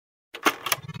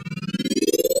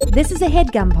This is a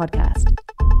HeadGum podcast.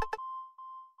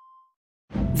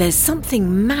 There's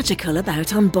something magical about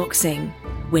unboxing.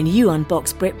 When you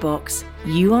unbox BritBox,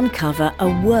 you uncover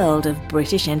a world of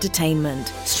British entertainment.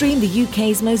 Stream the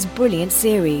UK's most brilliant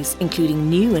series, including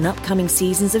new and upcoming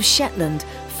seasons of Shetland,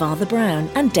 Father Brown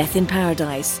and Death in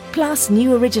Paradise. Plus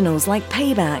new originals like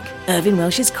Payback, Irving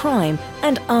Welsh's Crime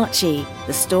and Archie,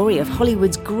 the story of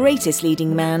Hollywood's greatest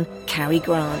leading man, Cary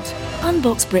Grant.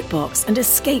 Unbox BritBox and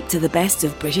escape to the best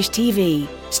of British TV.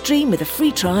 Stream with a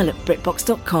free trial at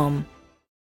BritBox.com.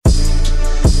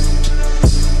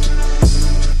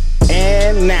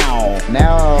 And now.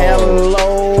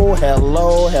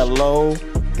 Hello.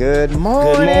 Good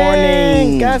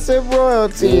morning. Gossip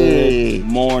Royalty. Good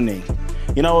morning.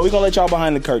 You know what? We're going to let y'all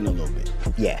behind the curtain a little bit.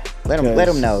 Yeah. Let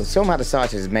them know. Show them how the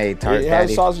sausage is made. Tart How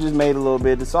the sausage is made a little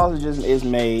bit. The sausage is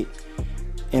made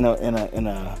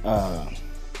the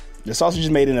sausage is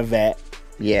made in a vat.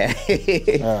 Yeah.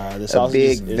 The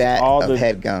sausage a big vat all of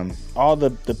head gum. All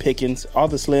the pickings, all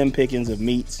the slim pickings of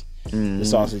meats. The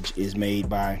sausage is made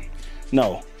by.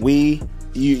 No,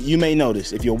 you may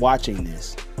notice if you're watching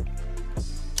this,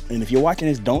 and if you're watching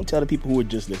this, don't tell the people who are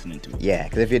just listening to it. Yeah,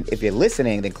 because if you're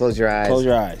listening, then close your eyes. Close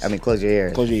your eyes. I mean, close your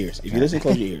ears. Close your ears. If you listen,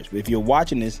 close your ears. But if you're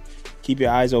watching this, keep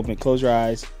your eyes open, close your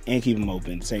eyes, and keep them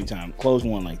open at the same time. Close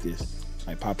one like this,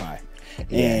 like Popeye.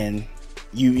 Yeah. And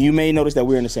you may notice that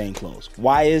we're in the same clothes.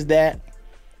 Why is that?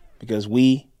 Because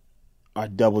we are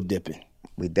double dipping.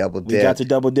 We double dip. We got to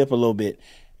double dip a little bit.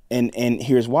 And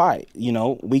here's why. You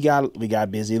know, we got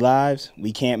busy lives.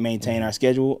 We can't maintain our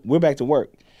schedule. We're back to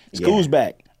work. School's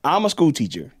back. I'm a school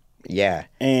teacher. Yeah.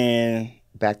 And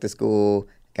back to school.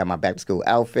 Got my back to school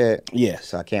outfit. Yes.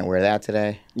 So I can't wear that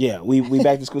today. Yeah, we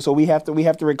back to school. So we have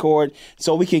to record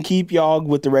so we can keep y'all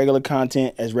with the regular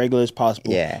content as regular as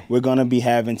possible. Yeah. We're gonna be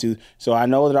having to. So I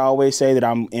know that I always say that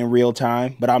I'm in real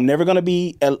time, but I'm never gonna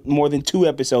be more than 2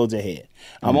 episodes ahead.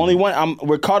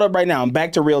 We're caught up right now. I'm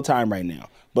back to real time right now.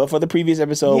 But for the previous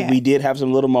episode, we did have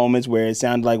some little moments where it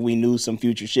sounded like we knew some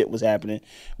future shit was happening.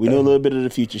 We knew a little bit of the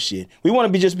future shit. We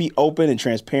want to just be open and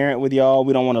transparent with y'all.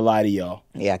 We don't want to lie to y'all.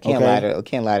 Yeah, I can't lie to the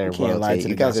royalty.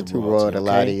 You guys are too royal to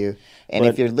lie to you. And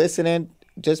if you're listening,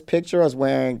 just picture us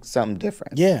wearing something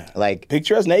different. Yeah. Like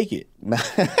picture us naked.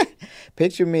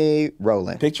 Picture me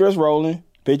rolling. Picture us rolling.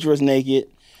 Picture us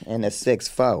naked. And a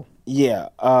 6'4". Yeah.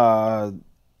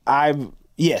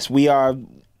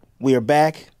 We are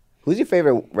back. Who's your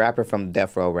favorite rapper from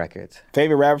Death Row Records?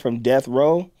 Favorite rapper from Death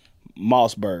Row?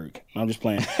 Mossberg. I'm just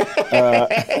playing.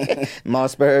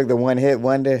 Mossberg, the one-hit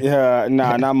wonder?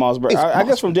 Nah, not Mossberg. I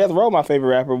guess from Death Row, my favorite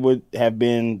rapper would have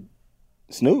been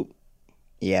Snoop.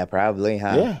 Yeah, probably,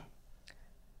 huh? Yeah.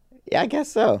 Yeah, I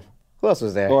guess so. Who else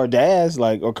was there? Or Daz,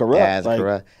 or Corrupt. Daz,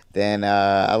 Corrupt. Then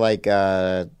I like,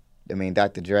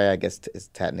 Dr. Dre, I guess, is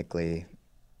technically...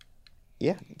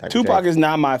 Yeah, Dr. Tupac Dre. is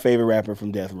not my favorite rapper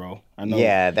from Death Row. I know.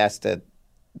 Yeah, that's the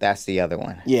other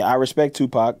one. Yeah, I respect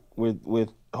Tupac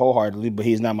with wholeheartedly, but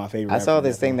he's not my favorite. I rapper saw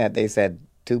this thing that they said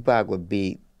Tupac would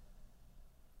beat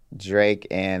Drake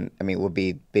would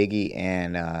beat Biggie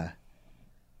and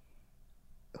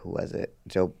who was it?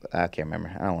 Joe. I can't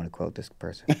remember. I don't want to quote this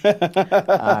person.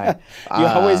 Right. You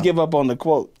always give up on the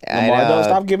quote. Lamar, don't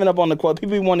stop giving up on the quote.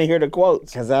 People want to hear the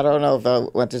quotes. Because I don't know if I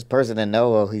want this person to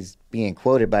know he's being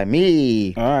quoted by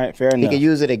me. All right, fair enough. He could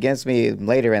use it against me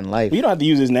later in life. Well, you don't have to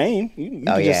use his name. You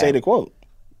can just say the quote.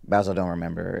 But I also don't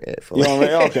remember it fully.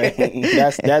 Okay.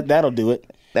 That'll do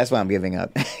it. That's why I'm giving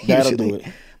up. That'll do it.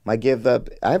 My give up,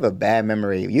 I have a bad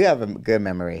memory. You have a good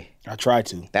memory. I try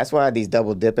to. That's why these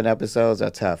double dipping episodes are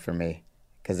tough for me.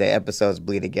 Because the episodes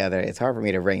bleed together. It's hard for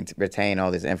me to retain all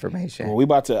this information.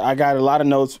 Well, I got a lot of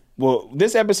notes. Well,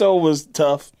 this episode was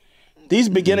tough. These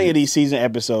beginning of these season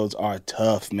episodes are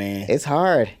tough, man. It's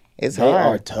hard. They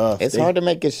are tough. It's hard to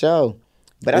make a show.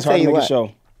 But it's I'll tell hard to you make a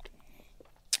show.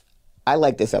 I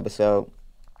like this episode.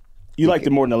 You liked it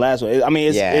more than the last one. I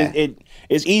mean,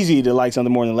 it's easy to like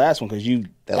something more than the last one because you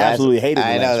absolutely hated the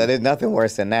last one. I know, there's nothing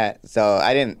worse than that. So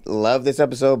I didn't love this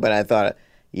episode, but I thought,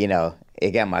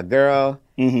 it got my girl,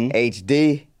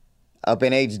 HD, up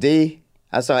in HD.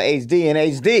 I saw HD in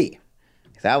HD.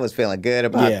 So I was feeling good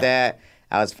about that.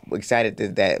 I was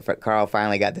excited that Carl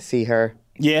finally got to see her.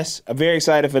 Yes, I'm very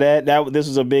excited for that. This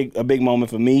was a big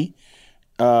moment for me.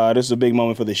 This is a big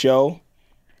moment for the show.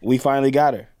 We finally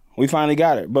got her.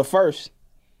 But first,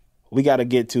 we got to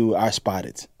get to our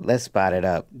spotted. Let's spot it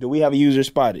up. Do we have a user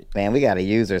spotted? Man, we got a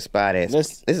user spotted.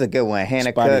 This is a good one.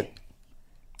 Hannah Cook.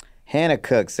 Hannah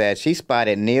Cook said she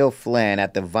spotted Neil Flynn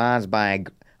at the Vons buying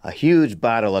a huge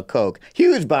bottle of Coke.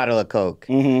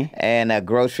 And a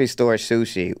grocery store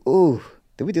sushi. Ooh,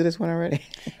 Did we do this one already?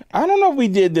 I don't know if we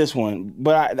did this one,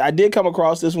 but I did come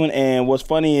across this one. And what's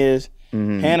funny is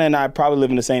Hannah and I probably live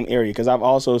in the same area because I've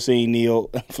also seen Neil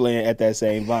Flynn at that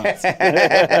same Vons.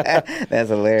 That's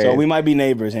hilarious. So we might be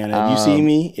neighbors, Hannah.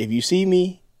 If you see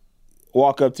me,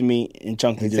 walk up to me and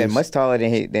chunk the He juice. said much taller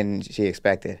than she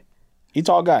expected. He's a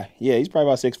tall guy. Yeah, he's probably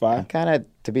about 6'5". Kind of,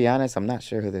 to be honest, I'm not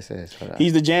sure who this is.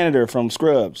 He's the janitor from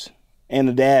Scrubs and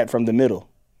the dad from The Middle.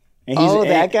 And he's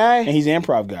that guy? And he's an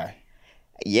improv guy.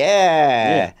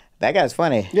 Yeah. That guy's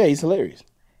funny. Yeah, he's hilarious.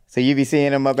 So you be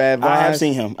seeing him up at Vons? I have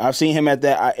seen him. I've seen him at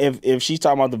that. If she's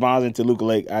talking about the Vons in Toluca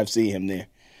Lake, I've seen him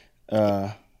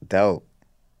there. Dope.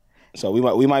 So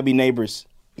we might be neighbors.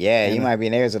 Yeah, you might be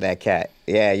neighbors with that cat.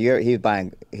 Yeah, he's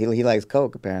buying. He likes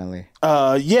Coke apparently.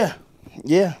 Yeah.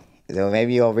 So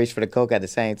maybe you all reach for the Coke at the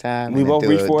same time. We both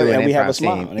reach for it and we have a improv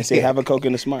smile. scene. And they say, have a Coke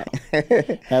and a smile.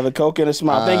 Have a Coke and a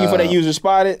smile. Thank you for that user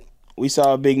spotted. We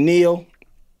saw Big Neil.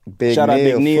 Shout out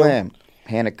Big Neil. Flynn.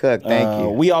 Hannah Cook, thank you.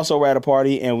 We also were at a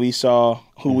party and we saw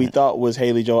who we thought was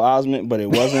Haley Joel Osment, but it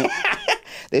wasn't.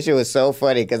 This shit was so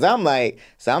funny because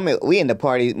we in the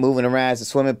party moving around. It's a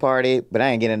swimming party, but I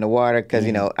ain't getting in the water because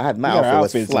my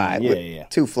outfit was fly,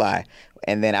 too fly.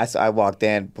 And then I walked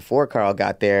in before Carl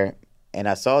got there, and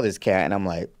I saw this cat, and I'm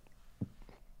like,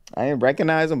 I didn't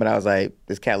recognize him, but I was like,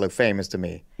 this cat looked famous to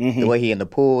me. The way he in the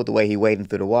pool, the way he wading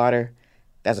through the water,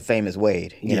 that's a famous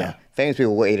wade. You know, famous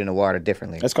people wade in the water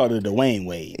differently. That's called the Dwayne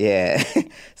Wade. Yeah.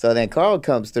 So then Carl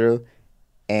comes through,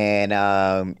 and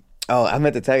I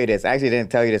meant to tell you this. I actually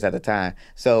didn't tell you this at the time.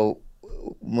 So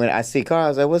when I see Carl, I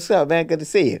was like, what's up, man? Good to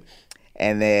see you.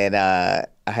 And then I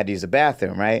had to use the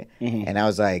bathroom, right? And I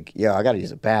was like, yo, I got to use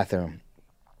the bathroom.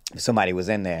 Somebody was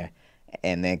in there.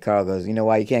 And then Carl goes, you know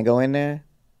why you can't go in there?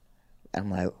 I'm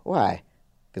like, why?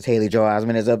 Because Haley Joel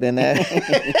Osment is up in there.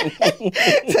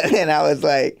 So then I was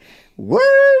like,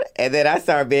 word? And then I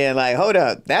started being like, hold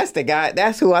up, that's the guy,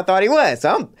 that's who I thought he was.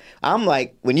 So I'm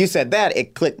like, when you said that,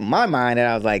 it clicked in my mind, and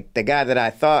I was like, the guy that I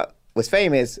thought was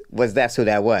famous that's who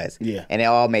that was. Yeah. And it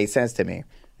all made sense to me.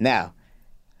 Now,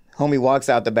 homie walks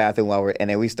out the bathroom and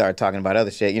then we start talking about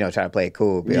other shit, trying to play it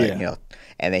cool, and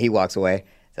then he walks away.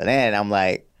 So then I'm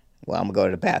like, well, I'm gonna go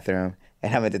to the bathroom,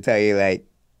 and I meant to tell you, like,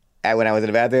 when I was in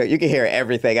the bathroom, you could hear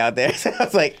everything out there. So I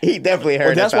was like, he definitely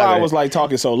heard. Well, that's why I was like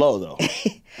talking so low though.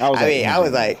 I was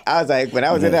like, when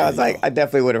I was in there, I was like, I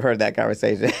definitely would have heard that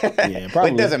conversation. Yeah,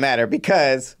 probably. But it doesn't matter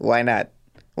because why not?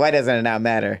 Why doesn't it not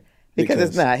matter? Because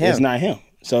it's not him. It's not him.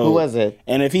 So who was it?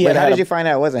 And if he But how did you find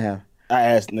out it wasn't him? I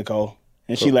asked Nicole,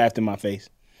 and she laughed in my face.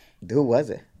 Who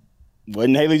was it?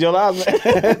 Wasn't Haley Joel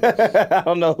Osment. I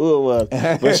don't know who it was.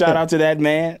 But shout out to that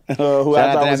man who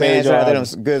I thought was Haley Joel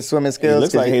Osment. Them good swimming skills. He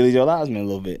looks like Haley Joel Osment a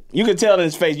little bit. You could tell in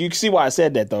his face. You can see why I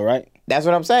said that though, right? That's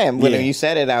what I'm saying. When you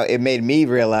said it out, it made me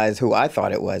realize who I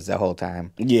thought it was the whole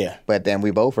time. Yeah. But then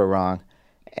we both were wrong.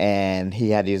 And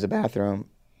he had to use the bathroom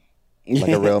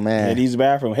like a real man. Yeah, he used the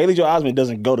bathroom. Haley Joel Osment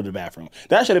doesn't go to the bathroom.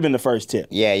 That should have been the first tip.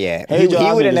 Yeah. Haley He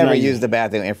Joel would have Osment never does not used the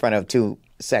bathroom in front of two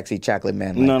sexy chocolate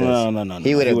men like No. this.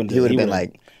 He would have been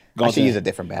like, I should use a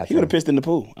different bathroom. He would have pissed in the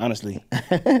pool, honestly. I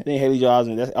think Haley Joel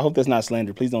Osment, I hope that's not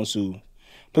slander. Please don't sue.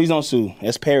 Please don't sue.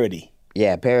 That's parody.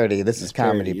 Yeah, parody. This is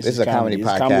comedy. Parody. This is a comedy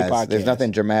podcast. There's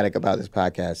nothing dramatic about this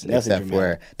podcast except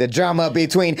for the drama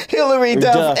between Hillary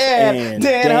Duff and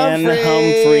Dan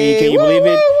Humphrey. Can you believe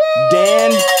it?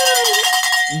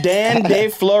 Dan de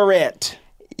Fleurette.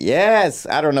 Yes.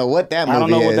 I don't know what that movie is. I don't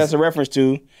know what that's a reference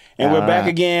to. And we're back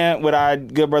again with our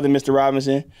good brother, Mr.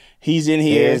 Robinson. He's in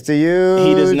here. Here's to you,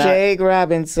 he does not, Jake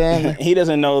Robinson. He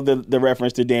doesn't know the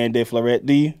reference to Dan de Fleurette,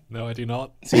 do you? No, I do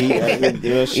not. See,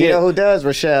 you know who does?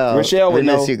 Rochelle. Rochelle would we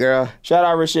know. miss you, girl. Shout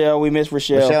out Rochelle. We miss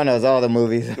Rochelle. Rochelle knows all the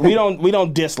movies. we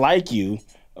don't dislike you.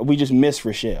 We just miss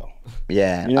Rochelle.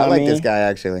 Yeah, you know I like mean? this guy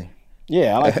actually.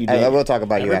 Yeah, I like you, Dan. I will talk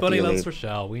about you after Everybody you loves leave.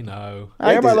 Rochelle. We know.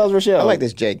 Everybody loves Rochelle. I like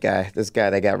this Jake guy. This guy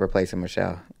that got replacing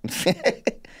Rochelle.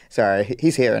 Sorry,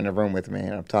 he's here in the room with me,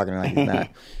 and I'm talking like he's not.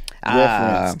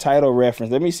 Reference, title reference.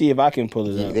 Let me see if I can pull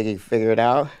it You up. think you can figure it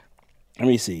out? Let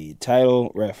me see.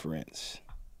 Title reference.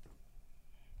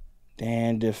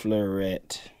 Dan de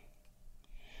Fleurette.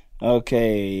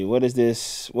 Okay, what is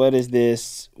this? What does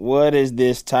this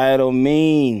title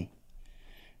mean?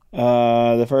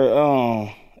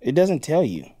 It doesn't tell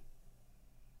you.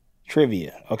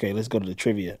 Trivia. Okay, let's go to the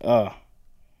trivia.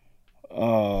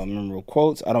 Memorable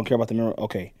quotes. I don't care about the memorable.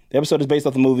 Okay, the episode is based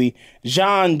off the movie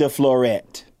Jean de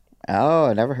Fleurette. Oh,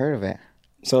 I never heard of it.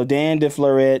 So Dan de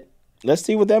Fleurette. Let's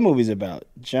see what that movie's about.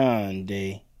 John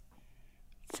de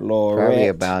Fleurette. Probably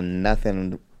about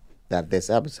nothing that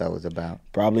this episode was about.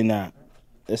 Probably not.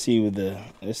 Let's see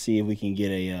if we can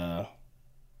get a.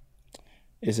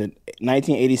 It's a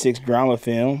 1986 drama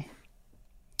film.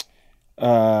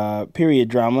 Period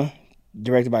drama,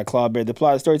 directed by Claude Berry.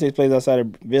 The story takes place outside a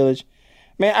village.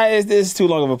 Man, this is too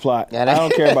long of a plot. Yeah, I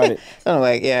don't care about it. I'm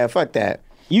like, yeah, fuck that.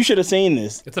 You should have seen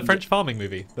this. It's a French farming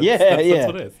movie. That's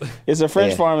what it is. It's a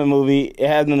French farming movie. It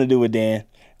has nothing to do with Dan.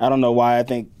 I don't know why. I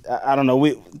don't know.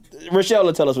 Rochelle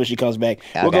will tell us when she comes back.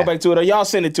 Okay. We'll go back to it. Or y'all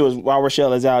send it to us while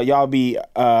Rochelle is out. Y'all be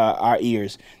our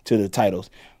ears to the titles.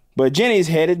 But Jenny's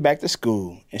headed back to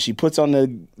school, and she puts on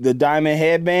the diamond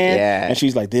headband, and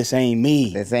she's like, this ain't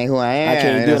me. This ain't who I am. I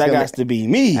can't do it. I got to be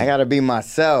me. I got to be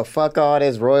myself. Fuck all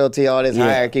this royalty, all this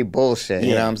hierarchy bullshit.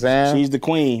 You know what I'm saying? She's the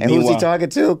queen. And who's he talking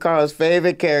to? Carl's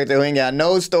favorite character who ain't got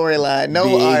no storyline,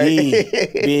 no arc.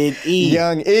 Big E.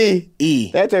 Young E.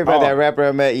 E. Did I tell you about that rapper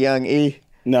I met, Young E?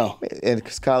 No. In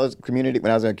college community,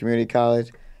 when I was in community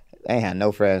college, I ain't had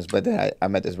no friends, but then I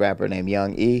met this rapper named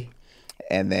Young E.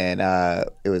 And then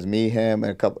it was me, him,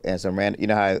 and a couple, and some random. You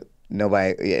know how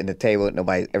nobody in the table,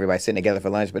 everybody sitting together for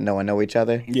lunch, but no one know each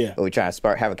other. Yeah. But we try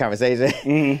to have a conversation,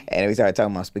 and we started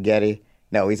talking about spaghetti.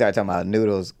 No, we started talking about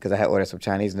noodles because I had ordered some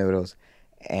Chinese noodles,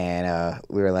 and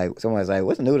we were like, someone was like,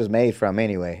 "What's the noodles made from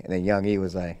anyway?" And then Young E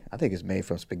was like, "I think it's made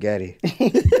from spaghetti."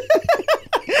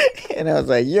 And I was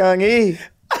like, "Young E,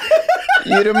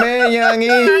 you the man, Young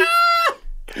E."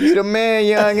 You the man,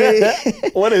 Young E.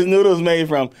 What is noodles made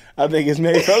from? I think it's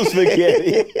made from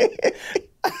spaghetti.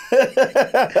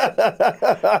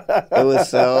 It was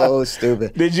so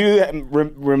stupid. Did you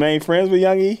remain friends with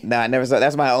Young E? No, I never saw.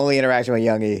 That's my only interaction with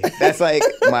Young E. That's like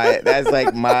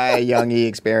my Young E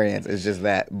experience. It's just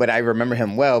that. But I remember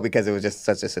him well because it was just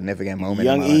such a significant moment.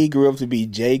 Young E grew up to be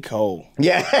J. Cole.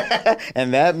 Yeah,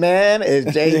 and that man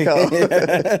is J. Cole.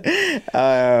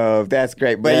 Oh, that's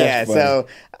great. But that's funny. So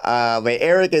but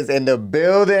Eric is in the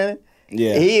building.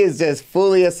 Yeah, he is just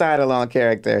fully a side-along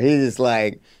character. He's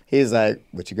like,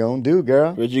 what you gonna do,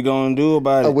 girl? What you gonna do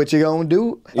about it? What you gonna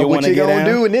do? What you gonna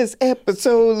do in this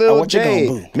episode, little what Jay? You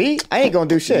gonna do? Me? I ain't gonna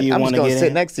do shit. I'm just gonna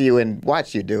sit next to you and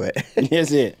watch you do it.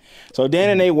 That's it. So Dan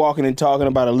and Nate walking and talking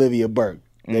about Olivia Burke.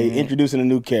 They introducing a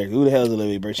new character. Who the hell is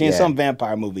Olivia Burke? She in some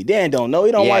vampire movie. Dan don't know.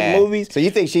 He don't watch movies. So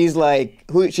you think she's like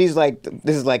who? She's like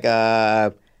this is like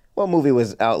what movie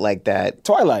was out like that?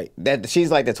 Twilight. That she's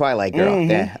like the Twilight girl.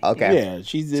 Yeah. Okay. Yeah,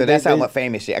 she's. So that's how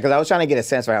famous she. Because I was trying to get a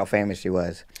sense for how famous she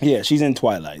was. Yeah, she's in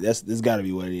Twilight. That's got to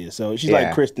be what it is. So she's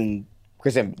like Kristen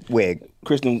Wiig.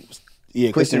 Kristen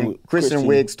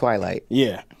Wiig's Twilight.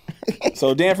 Yeah.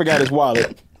 So Dan forgot his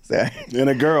wallet. And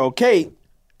a girl, Kate,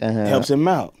 helps him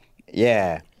out.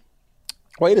 Yeah.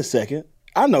 Wait a second.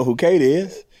 I know who Kate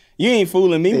is. You ain't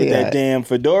fooling me with that damn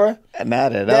fedora.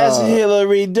 Not at all. That's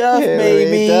Hillary Duff,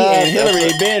 baby. Duff. And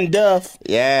Hillary been Duff.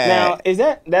 Yeah. Now,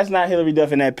 that's not Hillary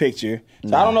Duff in that picture.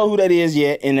 So I don't know who that is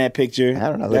yet in that picture. I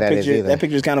don't know who that is either. That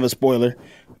picture is kind of a spoiler.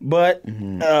 But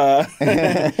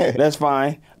that's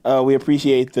fine. We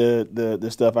appreciate the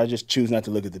stuff. I just choose not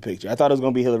to look at the picture. I thought it was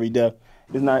going to be Hillary Duff.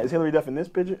 Is Hillary Duff in this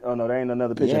picture? Oh, no, there ain't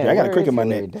another picture. Yeah, I got a crick in my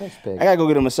neck. I got to go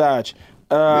get a massage.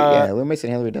 We're missing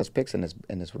Hillary Duff's pics in this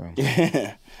room.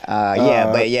 But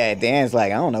Dan's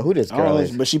like, I don't know who this girl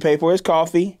is. But she paid for his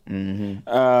coffee.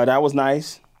 That was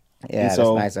nice. Yeah, that's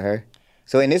nice of her.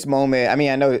 So in this moment, I mean,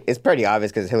 I know it's pretty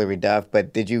obvious because it's Hillary Duff,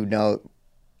 but did you know?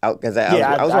 Because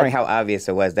I was wondering how obvious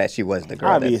it was that she was the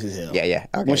girl. Obvious as hell. Yeah.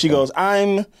 Okay, when she goes,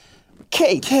 I'm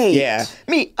Kate. Yeah.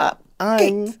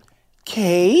 I'm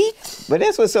Kate. But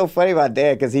that's what's so funny about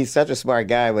Dad, because he's such a smart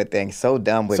guy with things, so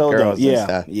dumb with girls and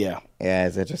stuff. Yeah,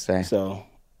 it's interesting. So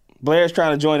Blair's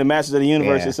trying to join the Masters of the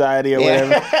Universe Society or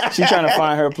whatever. She's trying to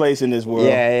find her place in this world.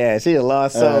 Yeah. She's a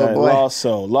lost soul, boy. Lost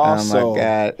soul. Oh, my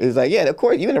God. He's like, of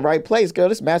course, you're in the right place, girl.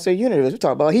 This is Master of the Universe. We're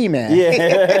talking about He-Man.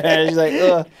 Yeah. She's like,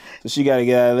 ugh. So she got to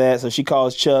get out of that. So she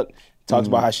calls Chuck, talks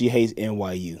about how she hates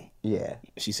NYU. Yeah.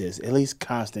 She says, at least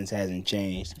Constance hasn't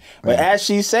changed. But as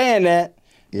she's saying that,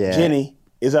 Jenny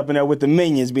is up in there with the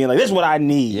minions being like, this is what I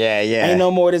need. Yeah. Ain't no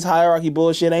more of this hierarchy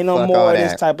bullshit. Ain't no more of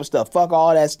this type of stuff. Fuck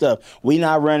all that stuff. We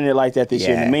not running it like that this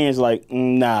year. And the minions like,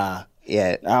 nah.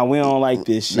 Yeah. We don't like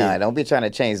this shit. Nah, don't be trying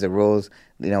to change the rules.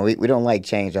 You know, we don't like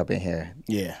change up in here.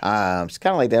 Yeah. It's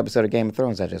kind of like the episode of Game of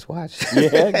Thrones I just watched.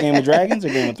 Yeah, Game of Dragons or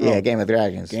Game of Thrones? Yeah, Game of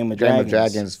Dragons. Game of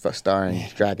Dragons starring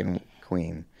Dragon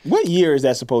Queen. What year is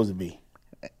that supposed to be?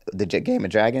 The Game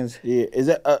of Dragons? Yeah. Is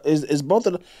that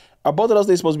are both of those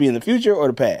things supposed to be in the future or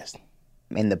the past?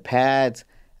 In the past,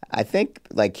 I think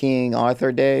like King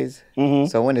Arthur days.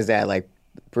 So when is that? Like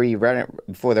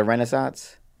before the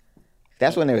Renaissance?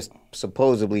 That's when there was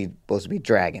supposedly supposed to be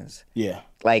dragons. Yeah.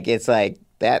 Like it's like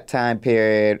that time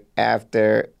period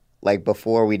after, like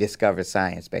before we discovered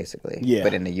science, basically. Yeah.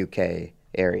 But in the UK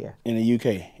area. In the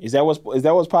UK. Is that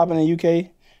what's popping in the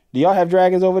UK? Do y'all have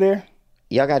dragons over there?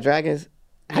 Y'all got dragons?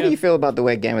 How do you feel about the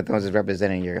way Game of Thrones is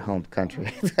representing your home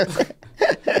country?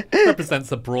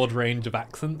 Represents a broad range of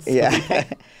accents. Yeah.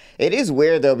 It is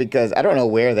weird, though, because I don't know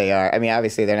where they are. I mean,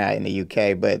 obviously, they're not in the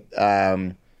UK, but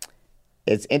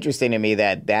it's interesting to me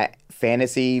that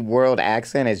fantasy world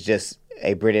accent is just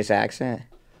a British accent.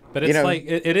 But it's like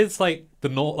it is like the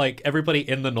north. Like everybody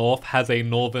in the north has a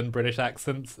northern British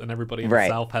accent, and everybody in the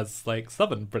south has like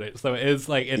southern British. So it is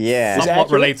like it's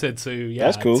somewhat related to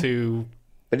That's cool.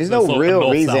 But there's no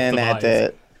real reason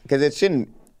that because it shouldn't.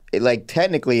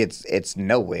 Technically, it's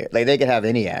nowhere. Like they could have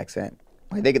any accent.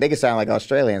 Like they could sound like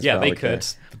Australians. Yeah, they could.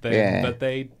 But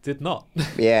they did not.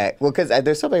 Yeah, well, because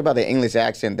there's something about the English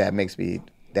accent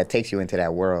that takes you into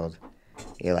that world.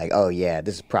 You're like, oh yeah,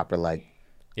 this is proper like.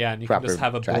 Yeah, and you can just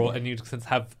have you can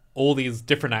have all these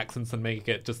different accents and make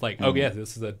it just like, oh yeah,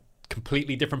 this is a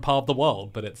completely different part of the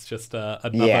world, but it's just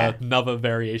another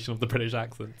variation of the British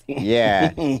accent.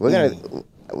 Yeah,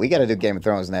 we gotta do Game of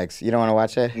Thrones next. You don't want to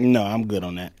watch it? No, I'm good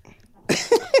on that.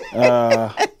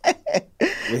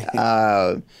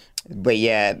 But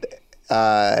yeah,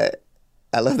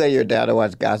 I love that you're down to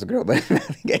watch Gossip Girl, but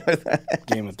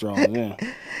Game of Thrones, yeah.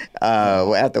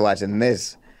 Well, after watching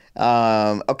this.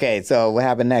 Okay, so what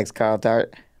happened next, Carl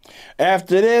Tart?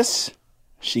 After this,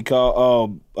 she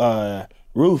called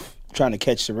Ruth trying to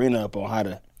catch Serena up on how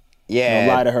to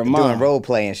lie to her mom. Doing role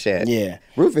play and shit. Yeah.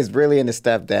 Ruth is really in the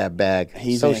stepdad bag.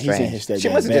 He's so in strange. his stepdad she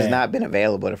must have just bag. not been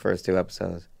available the first 2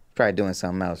 episodes. Probably doing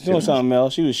something else. Doing something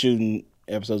else. She was shooting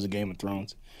episodes of Game of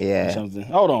Thrones. Yeah. Or something.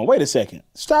 Hold on, wait a second.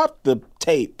 Stop the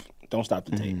tape. Don't stop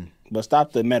the tape. But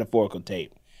stop the metaphorical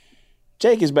tape.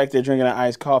 Jake is back there drinking an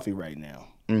iced coffee right now.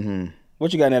 Mm-hmm.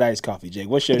 What you got in that iced coffee, Jake?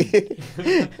 What's your...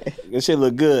 That shit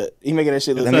look good. He making that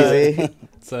shit look good.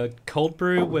 It's a cold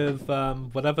brew with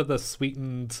whatever the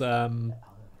sweetened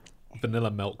vanilla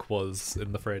milk was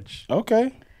in the fridge.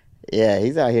 Okay. Yeah,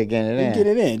 he's out here getting it in. Get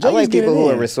it in. I like people who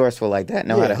are resourceful like that,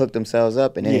 know how to hook themselves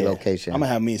up in any location. I'm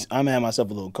gonna have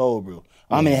myself a little cold brew.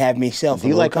 I'm gonna have myself a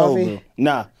little like cold coffee? brew.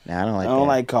 Nah, I don't like I don't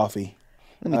like coffee.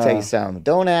 Let me tell you something.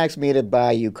 Don't ask me to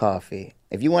buy you coffee.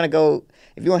 If you want to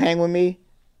hang with me,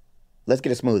 let's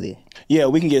get a smoothie. Yeah,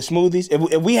 we can get smoothies.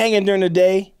 If we hang in during the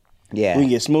day, we can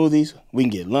get smoothies. We can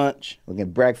get lunch. We can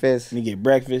get breakfast. We can get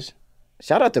breakfast.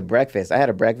 Shout out to breakfast. I had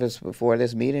a breakfast before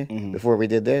this meeting, before we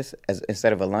did this,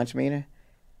 instead of a lunch meeting.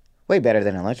 Way better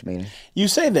than a lunch meeting. You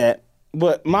say that,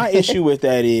 but my issue with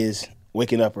that is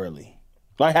waking up early.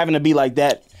 Like having to be like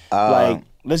that. Like,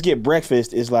 let's get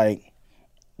breakfast is like...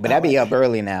 But I be up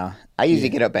early now. I usually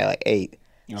get up at like 8.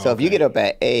 So if you get up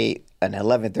at 8, an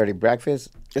 11:30 breakfast...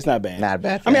 It's not bad. Not a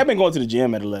bad thing. I mean, I've been going to the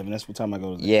gym at 11. That's what time I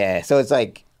go to the gym. Yeah, so it's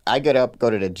like I get up, go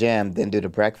to the gym, then do the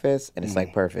breakfast, and it's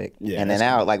like perfect. Yeah, and then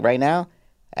now, like right now,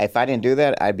 if I didn't do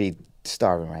that, I'd be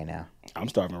starving right now. I'm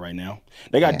starving right now.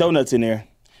 They got donuts in there.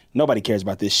 Nobody cares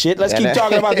about this shit. Let's keep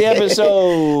talking about the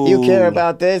episode. You care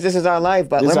about this? This is our life.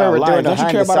 But this remember, our we're doing life. Don't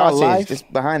you care about our life? This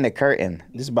behind the curtain.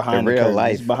 This is behind the real curtain.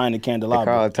 life. This is behind the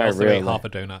candelabra. I also ate half a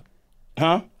donut.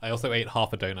 Huh? I also ate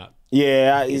half a donut.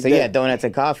 Yeah. So you had donuts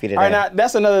and coffee today. All right, now,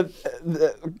 that's another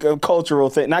cultural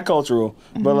thing. Not cultural,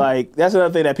 but like that's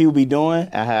another thing that people be doing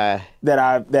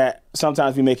that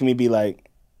sometimes be making me be like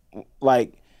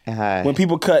when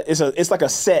people cut, it's like a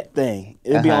set thing.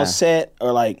 It'll be on set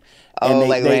or like... when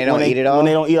they don't eat it all? When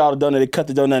they don't eat all the donut, they cut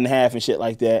the donut in half and shit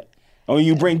like that. Or when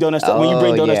you bring donuts to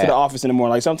the office in the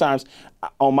morning. Like sometimes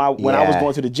when I was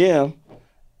going to the gym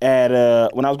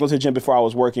before I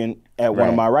was working at one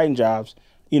of my writing jobs,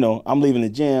 I'm leaving the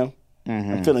gym.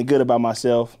 I'm feeling good about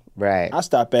myself. Right. I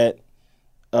stop at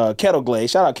Kettle Glaze.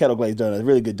 Shout out Kettle Glaze Donuts.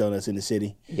 Really good donuts in the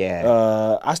city.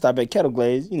 Yeah. I stop at Kettle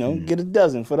Glaze, get a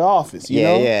dozen for the office, you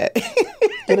know? Yeah.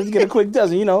 Get a quick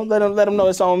dozen, let them know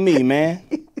it's on me, man.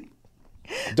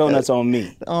 Donuts on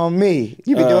me. On me.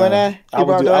 You be doing that? You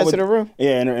brought donuts to the room?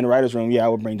 Yeah, in the writer's room. Yeah, I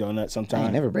would bring donuts sometimes.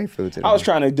 I never bring food to the room. I was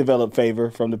trying to develop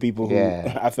favor from the people who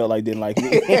I felt like didn't like me.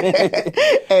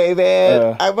 Hey,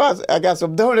 man, I got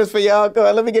some donuts for y'all. Go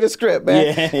ahead, let me get a script,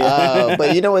 man. Yeah.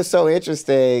 But you know what's so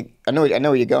interesting? I know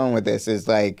where you're going with this. Is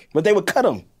like... But they would cut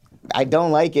them. I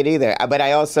don't like it either. But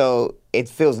I also... It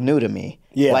feels new to me.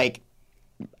 Yeah. Like,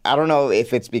 I don't know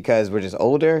if it's because we're just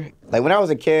older. Like, when I was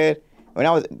a kid... When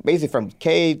I was basically from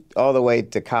K all the way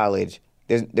to college,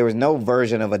 there was no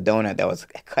version of a donut that was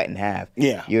cut in half.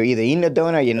 Yeah. You're either eating a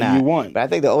donut or you're not. You want. But I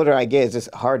think the older I get, it's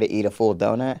just hard to eat a full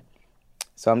donut.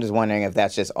 So I'm just wondering if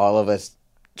that's just all of us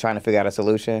trying to figure out a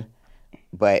solution.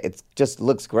 But it just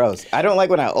looks gross. I don't like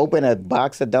when I open a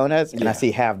box of donuts and I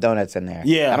see half donuts in there.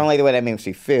 Yeah. I don't like the way that makes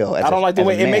me feel. I don't like the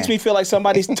way it makes me feel like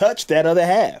somebody's touched that other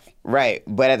half. Right.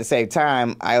 But at the same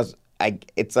time,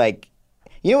 it's like...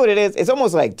 You know what it is? It's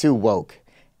almost like too woke.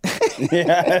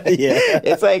 yeah.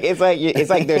 It's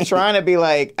like they're trying to be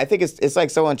like. I think it's like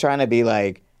someone trying to be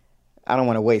like, I don't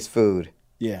want to waste food.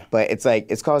 Yeah. But it's like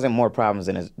it's causing more problems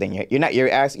than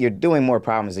you're doing more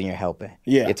problems than you're helping.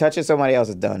 Yeah. You're touching somebody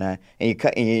else's donut and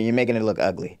you're making it look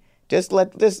ugly. Just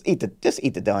eat the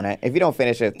donut. If you don't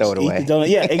finish it, throw it away. Eat the donut.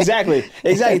 Yeah, exactly.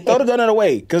 Throw the donut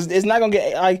away because it's not gonna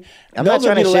get like. I'm not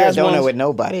trying to share a donut with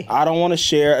nobody. I don't want to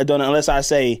share a donut unless I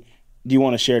say, "Do you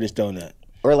want to share this donut?"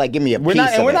 Or like give me a piece of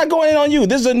it. We're not going in on you.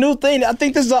 This is a new thing. I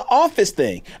think this is an office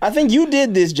thing. I think you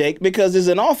did this, Jake, because it's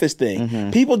an office thing. Mm-hmm.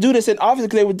 People do this in office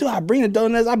because they would do. I bring the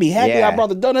donuts. I be happy. Yeah. I brought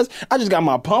the donuts. I just got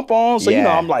my pump on, so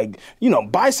I'm like,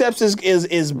 biceps is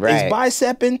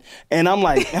bicepping, and I'm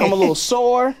like, I'm a little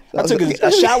sore. I took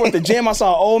a shower at the gym. I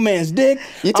saw an old man's dick.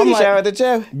 You took a shower at the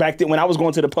gym? Back then, when I was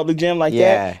going to the public gym like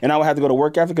that, and I would have to go to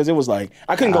work after because it was like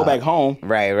I couldn't go back home.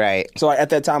 Right. So at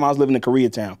that time, I was living in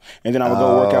Koreatown, and then I would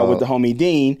go work out with the homie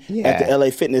Dean at the LA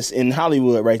Fitness in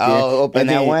Hollywood right there. Oh, open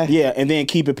that one? Yeah, and then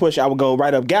keep it push. I would go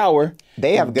right up Gower.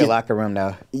 They have a good locker room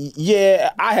though.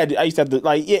 Yeah, I used to have to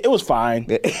it was fine.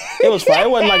 It was fine. It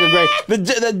wasn't like a great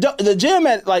the gym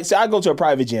at I go to a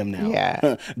private gym now.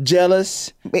 Yeah.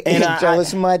 Jealous. And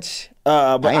jealous much?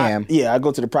 But I am. Yeah, I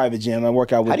go to the private gym. I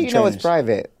work out with How do you know it's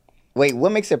private? Wait,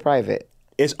 what makes it private?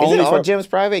 It's Is only it all for gyms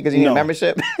private because you need a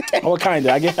membership? Well, kind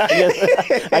of. I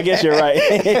guess you're right.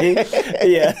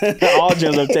 Yeah, all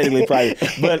gyms are technically private,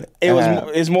 but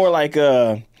it's more like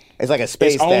it's like a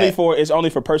space. It's only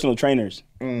for personal trainers,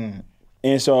 and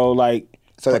so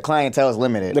so the clientele is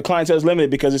limited. The clientele is limited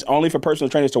because it's only for personal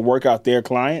trainers to work out their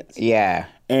clients. Yeah.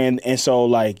 And so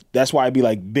that's why I'd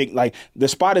be big the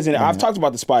spotters in it. I've talked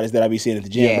about the spotters that I be seeing at the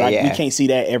gym, but we can't see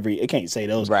that it can't say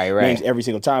those names every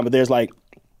single time. But there's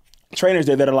trainers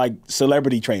there that are like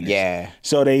celebrity trainers. Yeah.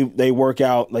 So they work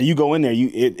out. Like you go in there,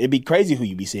 it'd be crazy who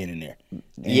you be seeing in there.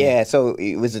 Yeah. So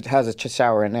how's the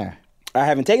shower in there? I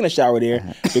haven't taken a shower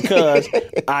there because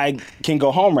I can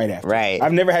go home right after. Right.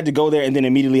 I've never had to go there and then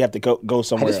immediately have to go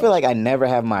somewhere I just else. feel like I never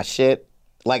have my shit.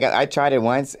 Like I tried it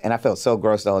once and I felt so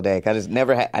gross all day because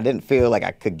I didn't feel like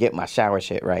I could get my shower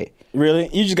shit right. Really?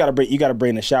 You just gotta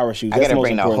bring the shower shoes. I gotta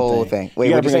bring the whole thing. Wait,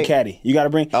 you gotta bring a caddy. You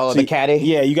gotta bring the caddy?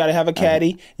 Yeah, you gotta have a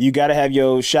caddy. You gotta have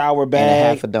your shower bag and a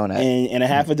half a donut. And a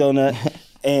half a donut.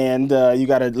 And you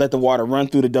gotta let the water run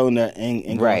through the donut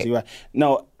and go on.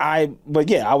 No, I would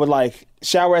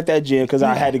shower at that gym because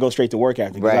I had to go straight to work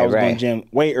after because I was going to gym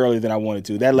way earlier than I wanted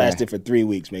to. That lasted for 3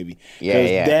 weeks maybe.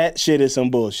 Because that shit is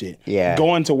some bullshit. Yeah.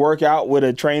 Going to work out with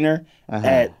a trainer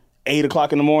at 8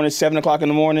 o'clock in the morning, 7 o'clock in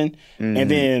the morning,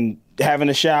 and then having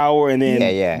a shower and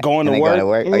then going to work.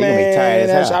 Oh, you're gonna be tired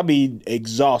as hell. I'll be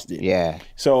exhausted. Yeah.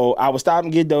 So I would stop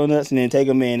and get donuts and then take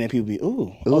them in and people be,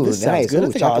 this sounds good.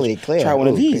 Ooh, chocolate clear. Try one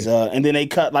of these. And then they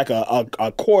cut like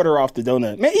a quarter off the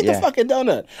donut. Man, eat the fucking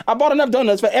donut. I bought enough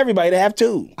donuts for everybody to have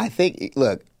 2. I think,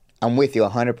 look, I'm with you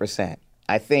 100%.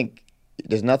 I think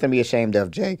there's nothing to be ashamed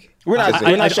of, Jake. We're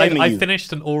not shaming you. I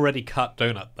finished an already cut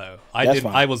donut though.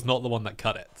 I was not the one that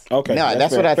cut it. Okay. No,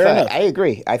 that's what I thought. Enough. I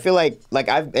agree. I feel like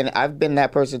I've been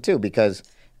that person too because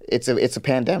it's a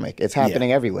pandemic. It's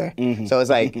happening everywhere. Mm-hmm. So it's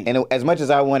like, and as much as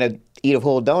I want to eat a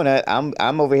whole donut,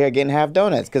 I'm over here getting half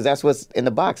donuts because that's what's in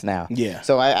the box now. Yeah.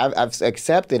 So I've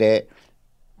accepted it.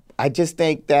 I just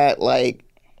think that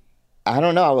I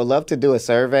don't know. I would love to do a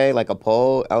survey, like a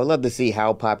poll. I would love to see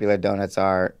how popular donuts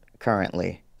are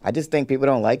currently. I just think people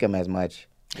don't like them as much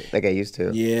like I used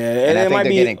to. Yeah, and I think might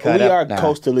they're be. getting cut we up are now.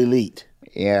 Coastal elite.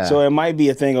 Yeah. So it might be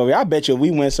a thing over here. I bet you if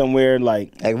we went somewhere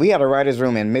like we had a writer's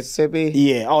room in Mississippi.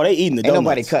 Yeah. Oh, they eating the donuts. Ain't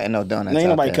nobody cutting no donuts. Ain't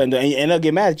nobody cutting. And they'll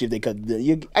get mad at you if they cut.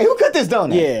 Hey, who cut this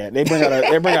donut? Yeah, they bring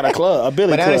out a club, a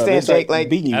billy club. But I understand, Jake. Like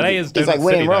beating you. It's like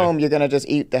when in Rome, you're gonna just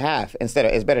eat the half instead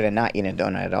of. It's better than not eating a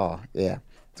donut at all. Yeah.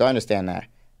 So I understand that.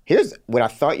 Here's what I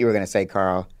thought you were gonna say,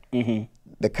 Carl. Mm-hmm.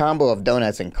 The combo of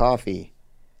donuts and coffee.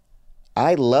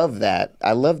 I love that.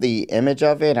 I love the image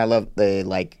of it. I love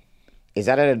the Is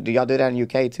that do y'all do that in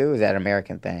UK too? Is that an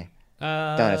American thing?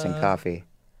 Donuts and coffee.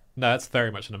 No, it's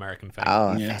very much an American thing.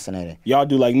 Oh, yeah. Fascinating. Y'all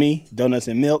do like me, donuts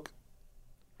and milk.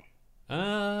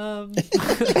 Y'all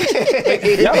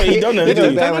eat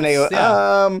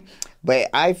donuts. But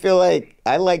I feel like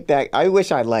I like that. I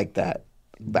wish I liked that.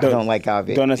 But I don't like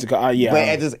coffee. Donuts and coffee, yeah.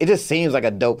 But it just seems like a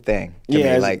dope thing to me.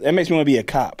 It makes me want to be a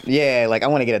cop. Yeah, I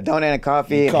want to get a donut and a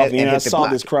coffee and I saw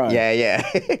this crime. Yeah.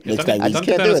 Dunkin'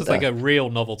 Donuts is like a real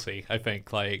novelty, I think.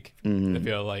 If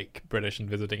you're British and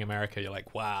visiting America, you're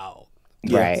like, wow.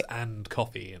 Right. And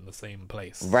coffee in the same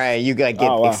place. Right, you gotta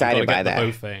get excited by that. The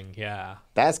both thing, yeah.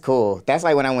 That's cool. That's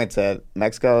like when I went to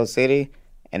Mexico City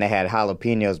and they had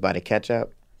jalapenos by the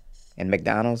ketchup in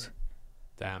McDonald's.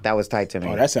 Damn. That was tight to me.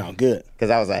 Oh, that sounds good. Because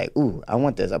I was like, ooh, I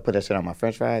want this. I put that shit on my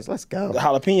French fries. Let's go. The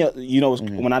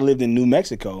jalapeno, when I lived in New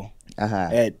Mexico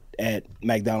at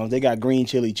McDonald's, they got green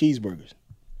chili cheeseburgers.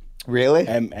 Really?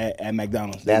 At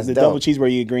McDonald's. That's the dope. double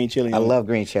cheeseburger, you get green chili. I love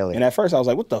green chili. And at first I was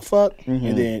like, what the fuck?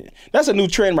 And then that's a new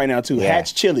trend right now too. Yeah.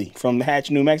 Hatch chili from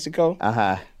Hatch, New Mexico.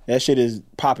 That shit is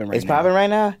popping right now. It's popping right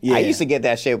now? Yeah. I used to get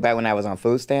that shit back when I was on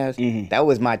food stamps. That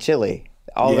was my chili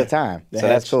all the time. So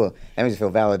that's cool. That makes me feel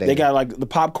validated. They got like the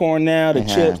popcorn now, the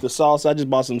chips, the sauce. I just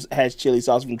bought some Hatch chili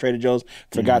sauce from Trader Joe's.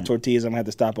 Forgot tortillas. I'm going to have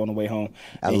to stop on the way home.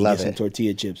 I love get it. Some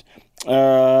tortilla chips.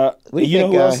 What do you know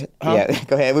think, who else? Huh? Yeah,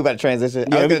 go ahead. We about to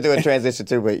transition. I was going to do a transition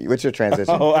too, but what's your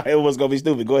transition? It was going to be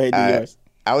stupid. Go ahead, do yours.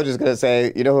 I was just going to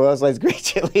say, you know who else likes green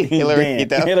chili? Hillary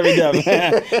Duff. Hillary Duff.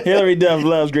 Hillary Duff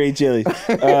loves green chili.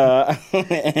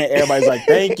 Everybody's like,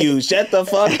 thank you. Shut the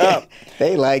fuck up.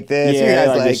 They like this. Yeah, you guys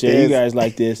like like this shit. this. You guys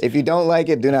like this. If you don't like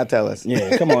it, do not tell us.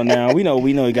 Yeah, come on now. We know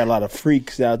you got a lot of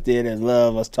freaks out there that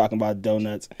love us talking about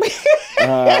donuts.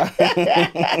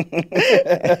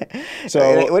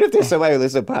 So what if there's somebody who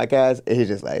listens to podcasts and he's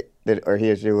just like, or he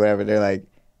or she, whatever, they're like,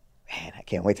 man, I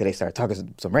can't wait till they start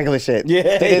talking some regular shit.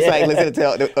 Yeah, They just like listen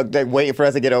to, they're waiting for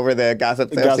us to get over the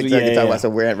gossip stuff so you can talk about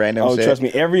some weird random shit. Oh, trust me,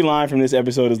 every line from this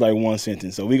episode is like one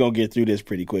sentence, so we're going to get through this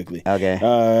pretty quickly.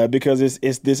 Okay. Because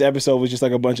it's this episode was just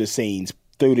like a bunch of scenes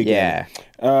through together.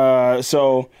 Yeah.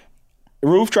 So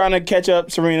Ruth trying to catch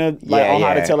up Serena on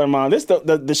how to tell her mom. This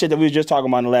the shit that we were just talking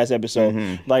about in the last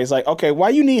episode. Like, it's like, okay,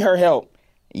 why you need her help?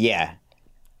 Yeah.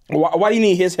 Why do you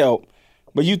need his help?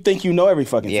 But you think you know every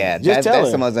fucking thing. Yeah, just tell her.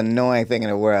 that's the most annoying thing in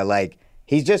the world. Like,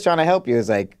 he's just trying to help you. It's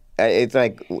like,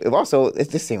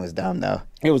 this scene was dumb, though.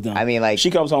 It was dumb. I mean, like, she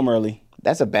comes home early.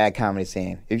 That's a bad comedy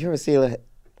scene. If you ever see it,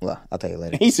 well, I'll tell you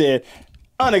later. He said,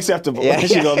 unacceptable. Yeah.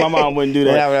 She goes, my mom wouldn't do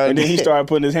that. And then he started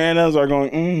putting his hand on, started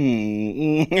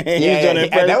going,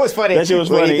 that was funny. That shit was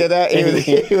when funny. He did that,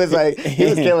 he was like, he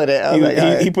was killing it. I was like, all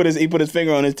right. He put his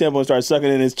finger on his temple and started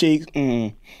sucking in his cheeks.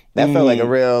 That felt like a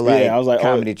real I was like,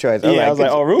 comedy choice. I was like,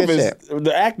 Rufus,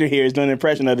 the actor here is doing an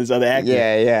impression of this other actor.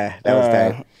 Yeah, that was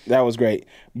tight. That was great.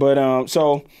 But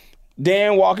so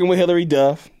Dan walking with Hillary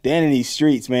Duff. Dan in these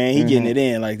streets, man, he getting it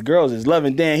in. Like, the girls is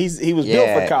loving Dan. He was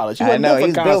built for college. He wasn't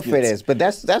built for built for this. But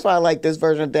that's why I like this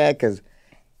version of Dan, because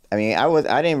I mean,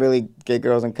 I didn't really get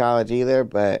girls in college either,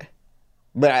 but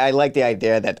I like the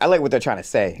idea that I like what they're trying to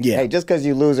say. Yeah. Hey, just because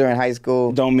you lose her in high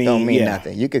school don't mean yeah.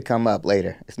 nothing. You could come up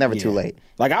later. It's never too late.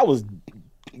 Like, I was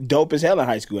dope as hell in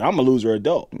high school. I'm a loser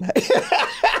adult.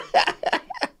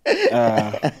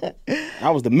 I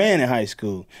was the man in high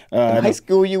school. In high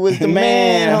school, you was the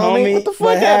man, homie. What the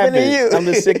fuck happened to you? I'm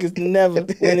the sickest never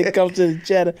when it comes to the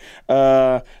cheddar.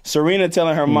 Serena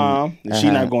telling her mom that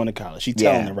she's not going to college. She's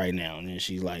telling her right now, and then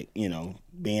she's like,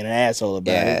 being an asshole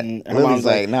about it. And her Lily's mom's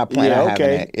like, not planning on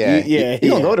having it. Yeah,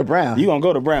 you gonna go to Brown. You gonna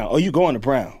go to Brown. Oh, you going to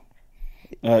Brown.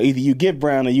 Either you get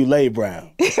brown or you lay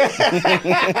brown. That's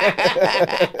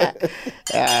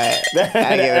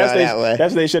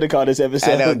what they should have called this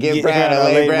episode. I know, get brown or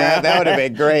lay brown. That would have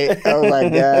been great. Oh my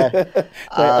god.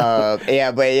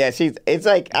 It's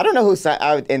like, I don't know whose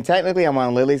side. And technically, I'm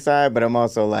on Lily's side, but I'm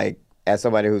also like, as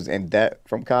somebody who's in debt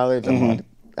from college, I'm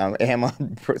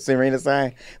on Serena's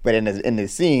side. But in the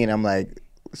scene, I'm like,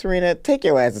 Serena, take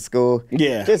your ass to school.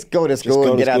 Yeah. Just go to school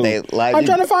and get out there life. I'm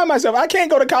trying to find myself. I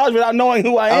can't go to college without knowing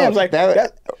who I am.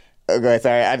 Okay,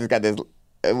 sorry. I just got this.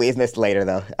 It's this later,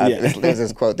 though. There's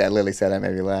this quote that Lily said that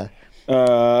made me laugh.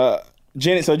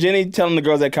 Jenny telling the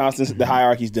girls at Constance the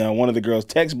hierarchy's done. One of the girls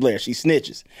texts Blair. She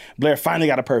snitches. Blair finally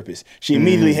got a purpose. She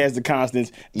immediately has the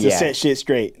Constance to set shit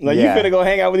straight. Like, you finna go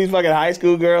hang out with these fucking high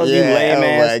school girls? You lame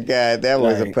ass. Oh my god, that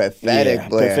was a pathetic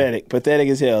Blair. Pathetic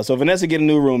as hell. So Vanessa get a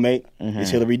new roommate. It's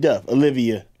Hillary Duff.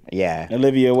 Olivia,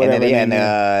 whatever. And then they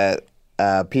had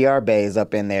PR bays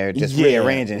up in there just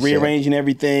rearranging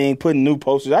everything, putting new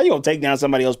posters. How you gonna take down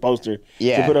somebody else's poster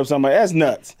to put up somebody? That's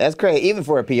nuts. That's crazy, even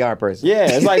for a PR person.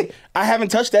 Yeah, it's like, I haven't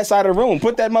touched that side of the room.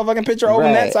 Put that motherfucking picture over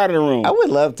in that side of the room. I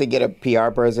would love to get a PR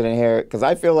person in here, because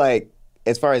I feel like,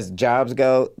 as far as jobs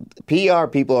go, PR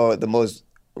people are the most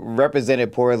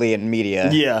represented poorly in media.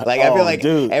 Yeah. Like, I feel like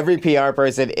every PR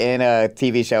person in a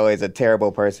TV show is a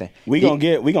terrible person. We gonna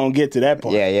get to that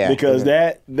part. Yeah. Because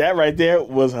that right there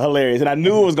was hilarious. And I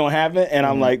knew it was gonna happen, and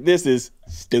I'm like, this is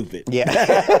Stupid.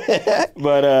 Yeah.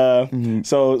 But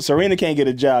so Serena can't get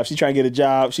a job. She's trying to get a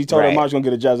job. She told her mom she's gonna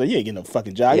get a job. She's like, you ain't getting no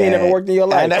fucking job. You ain't never worked in your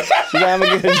life. She's like, I'm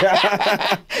gonna get a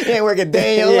job. You ain't working a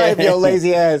day in your life, yo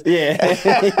lazy ass.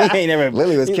 Yeah. You ain't never.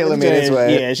 Lily was killing me this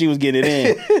way. Yeah, she was getting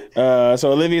it in.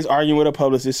 So Olivia's arguing with a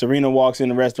publicist. Serena walks in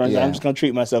the restaurant. She's like, I'm just gonna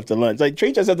treat myself to lunch. Like,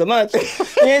 treat yourself to lunch.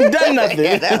 You ain't done nothing.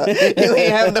 You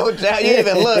ain't have no job. You didn't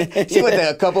even look. She went to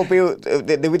a couple people.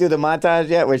 Did we do the montage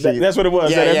yet? Where she? That's what it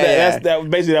was.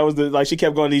 Basically, that was the. Like, she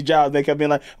kept going to these jobs. They kept being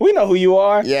like, we know who you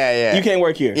are. Yeah. You can't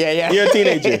work here. Yeah. You're a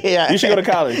teenager. You should go to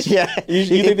college. Yeah. You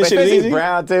think this shit is easy?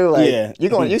 Brown too. Like, yeah.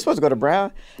 You supposed to go to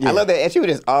Brown? Yeah. I love that. And she would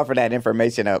just offer that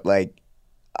information up. Like,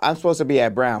 I'm supposed to be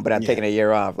at Brown, but I'm taking a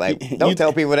year off. Like, don't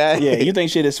tell people that. Yeah. You think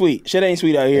shit is sweet. Shit ain't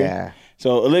sweet out here. Yeah.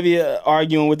 So Olivia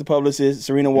arguing with the publicist.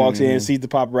 Serena walks in, sees the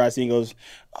paparazzi, and goes,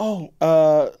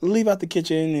 leave out the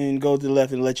kitchen and go to the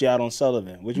left and let you out on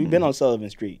Sullivan, which we've been on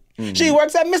Sullivan Street. She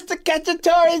works at Mr.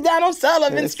 Cacciatore's down on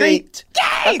Sullivan Street,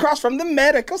 across from the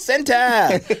medical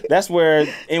center. That's where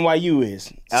NYU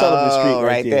is. Sullivan Street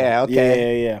right there.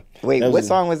 Okay. Yeah. Wait, what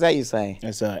song was that you sang?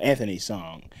 That's Anthony's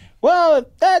song. Well, if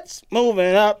that's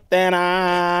moving up, then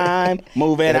I'm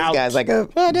moving out. This guy's like a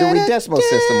Dewey Decimal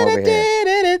System over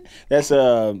here. That's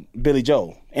Billy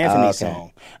Joel, Anthony's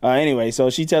song. Anyway, so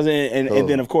she tells it, and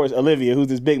then, of course, Olivia, who's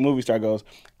this big movie star, goes,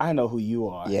 I know who you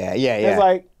are. Yeah. It's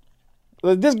like,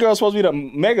 this girl's supposed to be the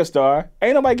megastar.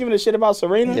 Ain't nobody giving a shit about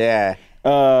Serena. Yeah.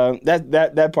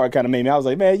 That part kind of made me. I was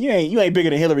like, man, you ain't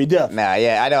bigger than Hillary Duff. Nah,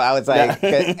 yeah, I know. I was like,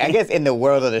 I guess in the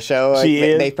world of the show,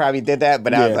 they probably did that,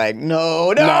 but I was like,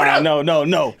 no. It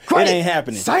ain't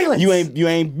happening. Silence. You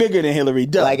ain't bigger than Hillary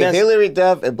Duff. Like, if Hillary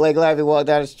Duff and Blake Lively walked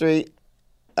down the street,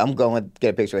 I'm going to get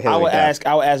a picture of Hillary Duff.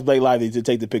 I would ask Blake Lively to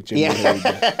take the picture. Yeah. Of Hillary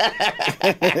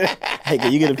Duff. Hey,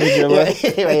 can you get a picture of her?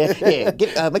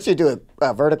 Yeah. Make sure you do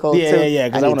a vertical. Yeah.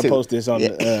 Because I want to post this on.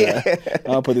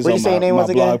 I'll put this on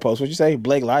my blog post. What you say?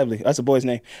 Blake Lively. That's a boy's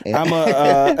name. Yeah.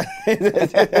 I'm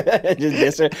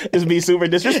just be super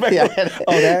disrespectful.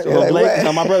 Yeah. Blake. What?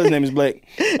 No, my brother's name is Blake.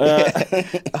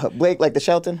 Blake like the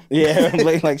Shelton. Yeah,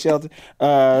 Blake like Shelton.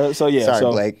 Sorry,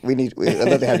 Blake. We'd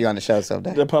love to have you on the show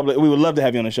someday. We would love to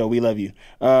have you on the show. We love you.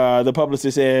 The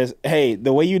publicist says, hey,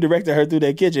 the way you directed her through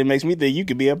that kitchen makes me think you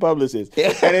could be a publicist.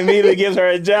 Yeah. And immediately gives her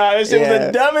a job. This shit was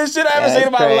the dumbest shit I ever seen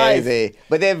in my life.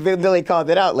 But then Billy called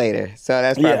it out later. So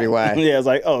that's probably why. Yeah, it's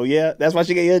like, oh, yeah, that's why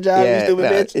she gave you a job, you stupid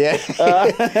bitch? Yeah.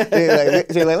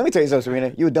 She's like, let me tell you something,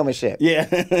 Serena. You were dumb as shit. Yeah.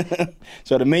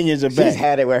 So the minions are back. She's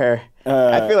had it with her.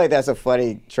 I feel like that's a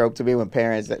funny trope to me when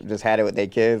parents just had it with their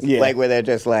kids. Yeah. Like, where they're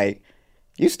just like,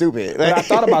 you stupid. But I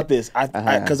thought about this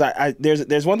because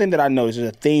there's one thing that I noticed. There's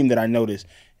a theme that I noticed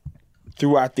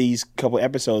throughout these couple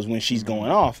episodes when she's going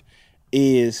off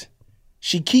is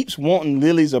she keeps wanting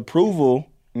Lily's approval,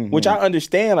 which I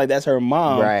understand. Like, that's her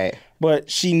mom, right? But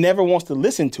she never wants to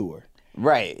listen to her,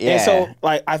 right? Yeah. And so,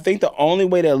 like, I think the only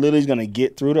way that Lily's gonna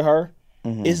get through to her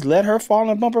is let her fall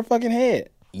and bump her fucking head.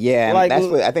 Yeah, like,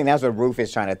 I think that's what Ruth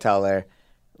is trying to tell her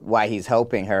why he's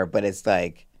helping her, but it's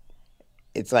like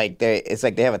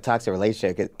they have a toxic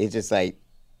relationship. It's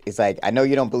like I know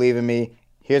you don't believe in me.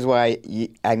 Here's why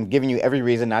I'm giving you every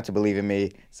reason not to believe in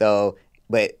me. So,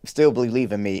 but still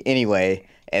believe in me anyway.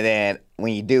 And then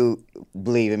when you do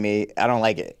believe in me, I don't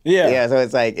like it. Yeah. So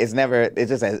it's like it's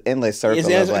just an endless circle.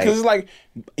 Because it's like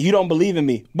you don't believe in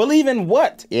me. Believe in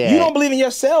what? Yeah. You don't believe in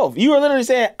yourself. You are literally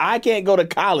saying I can't go to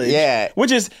college. Yeah.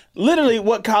 Which is literally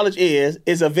what college is.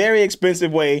 It's a very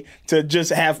expensive way to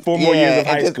just have 4 more years of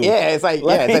high school. Yeah. It's like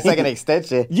that's like an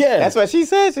extension. Yeah. That's what she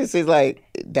says. She's like,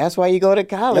 that's why you go to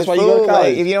college. That's why you go to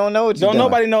college. Like, if you don't know what you're doing.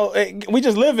 Nobody know. We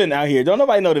just living out here. Don't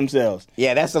nobody know themselves.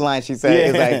 Yeah. That's the line she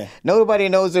said. It's like nobody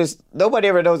knows this. Nobody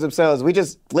ever knows themselves. We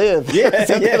just live. Yeah.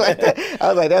 Like that. I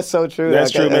was like, that's so true.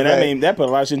 That's true, man. I mean, that put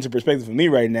a lot of shit into perspective for me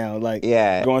right now. Like,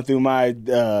 going through my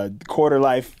quarter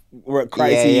life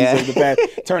crises of the past,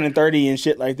 turning 30 and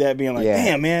shit like that, being like,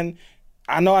 damn, man,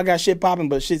 I know I got shit popping,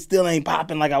 but shit still ain't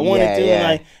popping like I wanted to.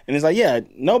 Yeah. And it's like,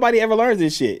 nobody ever learns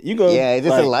this shit. You go, it's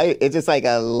just like, it's just like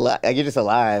you're just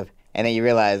alive. And then you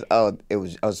realize, I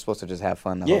was supposed to just have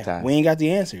fun the whole time. We ain't got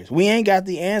the answers.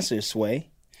 Sway.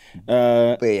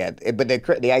 But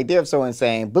the idea of someone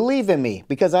saying, believe in me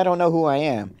because I don't know who I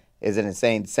am is an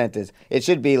insane sentence. It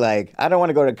should be like, I don't want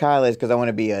to go to college because I want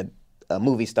to be a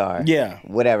movie star. Yeah.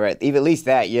 Whatever. Even at least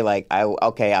that, you're like,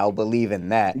 I'll believe in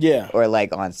that. Yeah. Or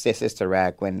like on Sister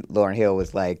Act when Lauryn Hill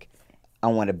was like, I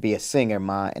want to be a singer,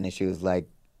 Ma. And then she was like,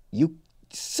 you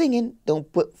singing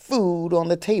don't put food on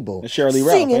the table. Shirley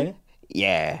Ralph, ain't it?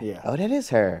 Yeah. Oh, that is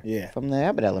her. Yeah. From the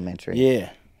Abbott Elementary. Yeah.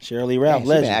 Shirley Ralph,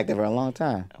 legend. She's been active for a long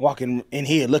time. Walking in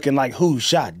here looking like who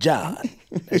shot John.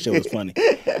 That shit was funny.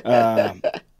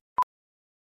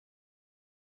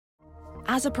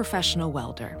 As a professional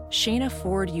welder, Shayna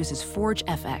Ford uses Forge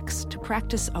FX to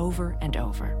practice over and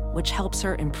over, which helps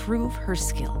her improve her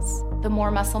skills. The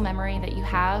more muscle memory that you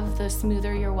have, the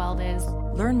smoother your weld is.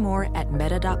 Learn more at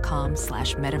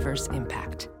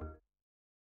meta.com/metaverseimpact.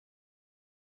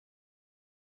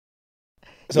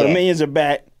 So the Minions are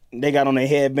back. They got on their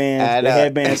headbands. The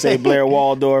headbands say Blair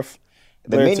Waldorf.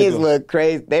 The Minions look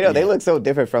crazy. They look so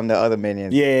different from the other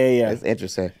Minions. Yeah. It's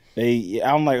interesting.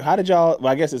 I'm like, how did y'all?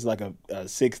 Well, I guess it's like a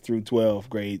 6th through 12th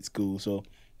grade school, so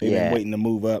they've been waiting to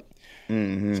move up.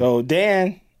 Mm-hmm. So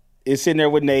Dan is sitting there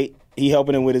with Nate. He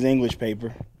helping him with his English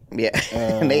paper. Yeah,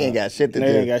 they ain't got shit to do.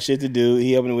 They ain't got shit to do.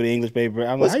 He helping him with the English paper.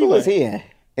 I'm what like, school is he in?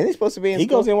 Isn't he supposed to be in? He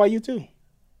school? goes in NYU too.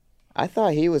 I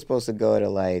thought he was supposed to go to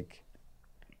like.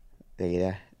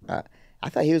 I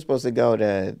thought he was supposed to go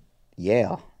to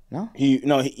Yale. No.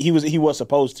 He was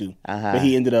supposed to, but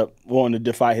he ended up wanting to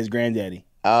defy his granddaddy.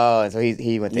 Oh, so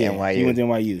he went to NYU. He went to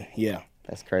NYU. Yeah.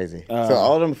 That's crazy. So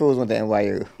all them fools went to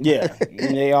NYU. Yeah,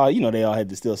 and they all had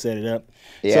to still set it up.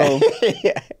 Yeah.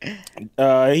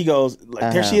 So he goes,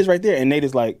 like, there she is right there, and Nate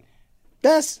is like,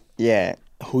 that's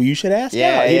who you should ask.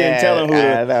 Yeah, out. He didn't tell him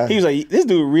who. He was like, this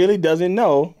dude really doesn't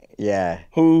know. Yeah.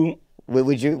 Who? What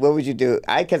would you do?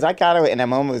 Because I kind of in that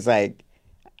moment was like,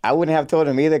 I wouldn't have told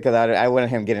him either because I wouldn't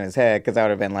have him get in his head because I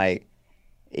would have been like,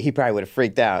 he probably would have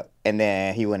freaked out and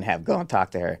then he wouldn't have gone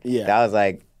talk to her. Yeah. So I was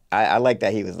like, I like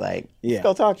that he was like, just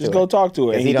go talk to her. Just go talk to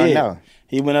her. And he don't know.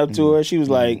 He went up to her. She was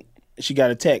like, she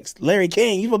got a text, Larry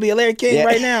King, you supposed to be a Larry King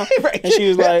right now. Right. And she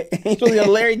was like, he's supposed to be on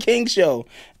a Larry King show.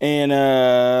 And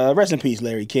rest in peace,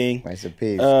 Larry King. Rest in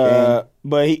peace, King.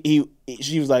 But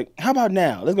she was like, how about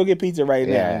now? Let's go get pizza right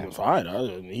now. Goes, fine.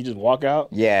 He just walk out.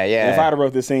 Yeah. And if I'd have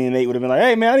wrote this scene, Nate would have been like,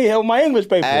 hey, man, I need help with my English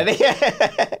paper. Anyway,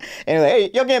 hey,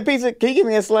 y'all getting pizza? Can you give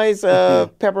me a slice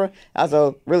of pepper? I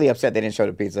was really upset they didn't show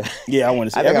the pizza. Yeah, I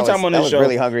want to see it. Every time on this show,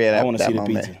 really hungry at I want to see the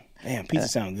moment. pizza. Damn, pizza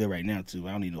sounds good right now, too.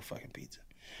 I don't need no fucking pizza.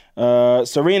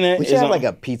 Serena we should have like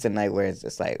a pizza night where it's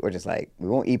just like we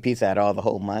won't eat pizza at all the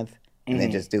whole month and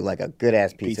then just do like a good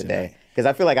ass pizza day because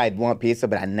I feel like I want pizza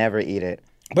but I never eat it.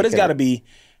 But it's got to be.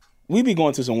 We be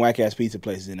going to some whack ass pizza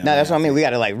places in LA. No, that's what I mean. We got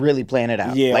to like really plan it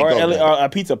out. Yeah, like, or a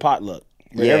pizza potluck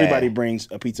where everybody brings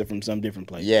a pizza from some different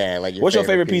place. Yeah, like what's your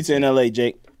favorite pizza in LA,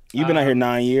 Jake? You've been out here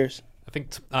 9 years. I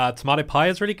think tomato pie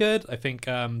is really good. I think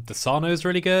Desano is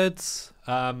really good.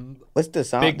 What's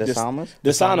Desano's?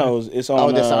 Desano's. It's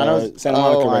on Desano's? Santa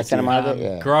Monica. Right Santa Monica.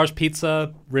 Yeah. Garage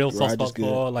Pizza, real soft spot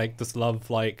for like just love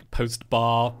like post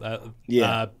bar.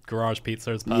 Garage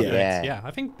Pizza is perfect. Yeah,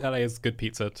 I think LA is good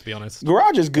pizza to be honest.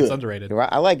 Garage is good. It's underrated.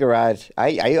 I like Garage.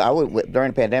 I would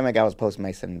during the pandemic I was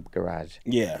Postmason Garage.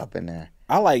 Yeah, up in there.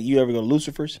 I like. You ever go to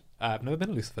Lucifer's? I've never been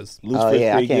to Lucifer's. Oh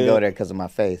yeah, I can't go there because of my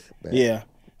faith. But. Yeah.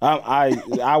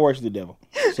 I worship the devil,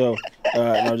 so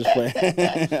no, just play.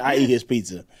 I eat his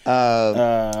pizza.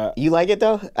 You like it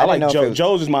though? I like Joe's.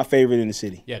 Joe's is my favorite in the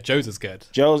city. Yeah, Joe's is good.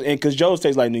 Joe's, and because Joe's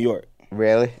tastes like New York.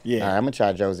 Really? Yeah. All right, I'm gonna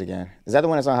try Joe's again. Is that the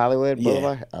one that's on Hollywood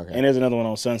Boulevard? Okay. And there's another one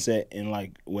on Sunset in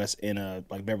like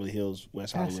like Beverly Hills,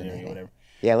 West Hollywood area, or whatever.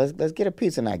 Yeah, let's get a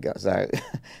pizza night go. Sorry.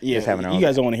 Yeah, you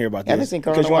guys don't want to hear about this. I haven't seen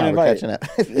Corona. We're catching up.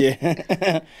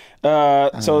 Yeah.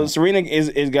 So Serena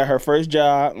is got her first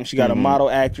job, and she got a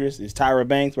model actress. It's Tyra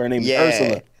Banks, but her name is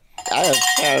Ursula. I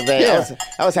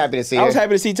was happy to see her. I was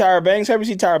happy to see Tyra Banks. Happy to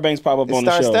see Tyra Banks pop up on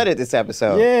the show. Star-studded this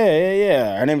episode.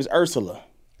 Yeah. Her name is Ursula.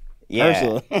 Yeah,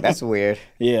 Ursula. That's weird.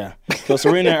 Yeah. So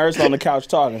Serena and Ursula on the couch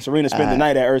talking. Serena spent the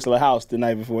night at Ursula's house the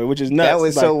night before, which is nuts. That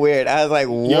was so weird. I was like,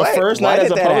 what? Your first night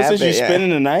as a publicist, you're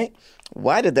spending the night?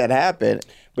 Why did that happen?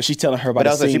 But she's telling her about the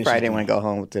scene. But also she probably didn't want to go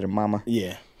home to the mama.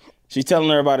 Yeah. She's telling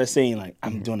her about a scene, like,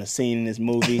 I'm doing a scene in this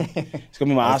movie. It's going to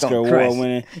be my Oscar award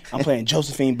winning. I'm playing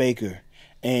Josephine Baker.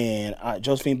 And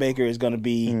Josephine Baker is going to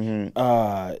be,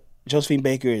 Josephine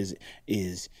Baker is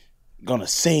going to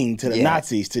sing to the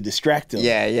Nazis to distract them.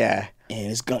 Yeah.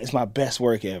 And it's my best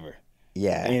work ever.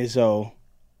 Yeah. And so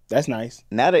that's nice.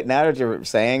 Now that you're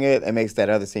saying it, it makes that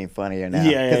other scene funnier now.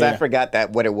 Yeah. Because I forgot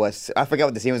what it was. I forgot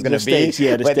what the scene was going to be.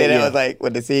 But then it was like,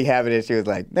 when the scene happened, she was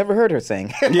like, never heard her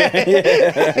sing.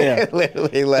 Yeah.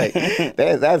 Literally, like,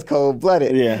 that's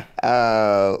cold-blooded. Yeah.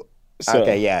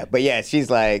 Okay, yeah. But yeah, she's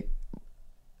like,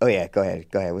 oh yeah, go ahead.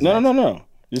 What's No.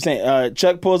 Just saying,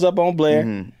 Chuck pulls up on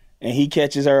Blair, and he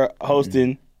catches her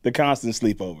hosting the Constant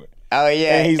sleepover. Oh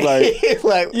yeah, and he's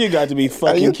like, you got to be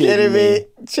fucking are you kidding me,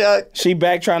 Chuck? She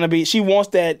back trying to be. She wants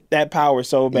that power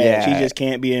so bad. Yeah. She just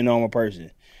can't be a normal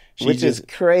person. Which is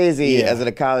crazy as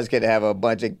a college kid to have a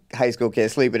bunch of high school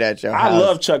kids sleeping at your house. I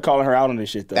love Chuck calling her out on this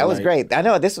shit, though. That was great. I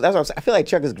know. That's what I feel like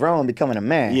Chuck is grown, becoming a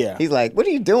man. Yeah. He's like, what are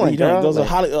you doing, girl? Those are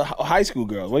high school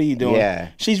girls. What are you doing? Yeah.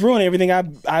 She's ruining everything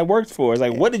I worked for. It's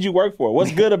like, what did you work for?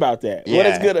 What's good about that? Yeah.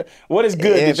 What is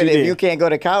good if, that you did? If you can't go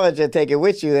to college and take it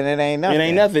with you, then it ain't nothing. It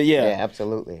ain't nothing, yeah. Yeah,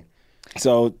 absolutely.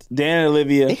 So Dan and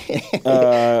Olivia.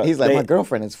 He's like, my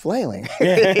girlfriend is flailing.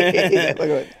 He's like,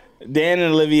 look. Dan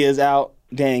and Olivia is out.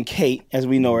 Dan and Kate, as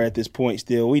we know her at this point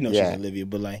still. We know she's Olivia,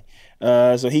 but like,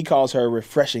 so he calls her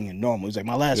refreshing and normal. He's like,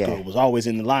 my last girl was always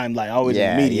in the limelight, always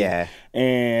in the media. Yeah.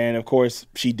 And of course,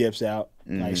 she dips out.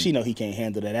 Like, she know he can't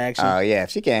handle that action. Oh, yeah. If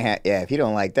she can't, if he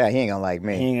don't like that, he ain't gonna like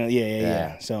me.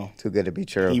 Yeah. So too good to be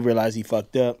true. He realized he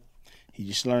fucked up. He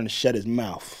just learned to shut his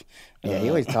mouth. Yeah, he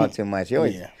always talk too much. He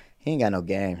ain't got no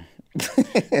game.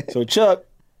 So Chuck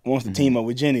wants to team up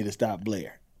with Jenny to stop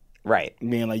Blair. Right.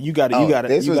 Being like, you got to.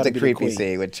 This was the creepy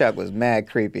scene with Chuck was mad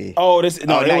creepy. Oh, we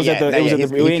didn't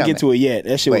get to it yet.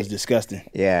 That shit was disgusting.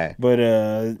 Yeah.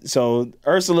 But so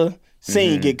Ursula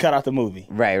scene get cut out the movie.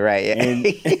 Right. Yeah. And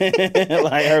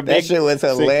like her that shit was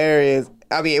hilarious.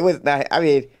 I mean, it was not. I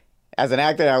mean, as an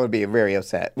actor, I would be very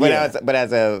upset. But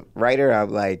as a writer, I'm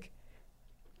like,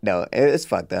 no, it's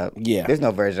fucked up. Yeah. There's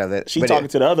no version of it. She's talking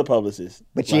to the other publicist.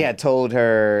 But she had told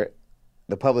her.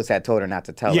 The publicist had told her not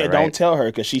to tell her. Yeah, right? don't tell her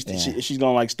because she's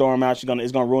gonna like storm out.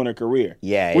 It's gonna ruin her career.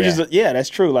 Yeah, That's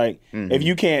true. Like if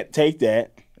you can't take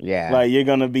that, like you're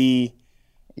gonna be,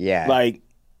 like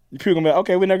people gonna be like,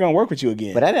 okay, we're not gonna work with you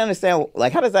again. But I didn't understand.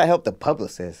 Like, how does that help the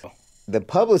publicist? The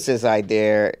publicist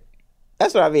idea.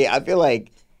 That's what I mean. I feel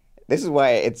like this is why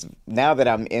it's now that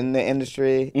I'm in the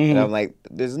industry, and I'm like,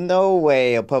 there's no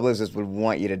way a publicist would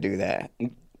want you to do that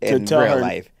in real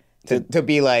life. To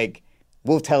be like.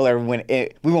 We'll tell her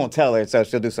we won't tell her, so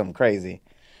she'll do something crazy.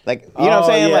 Like, you know what I'm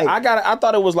saying? Yeah. Like, I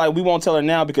thought it was like, we won't tell her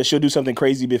now because she'll do something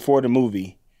crazy before the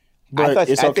movie. But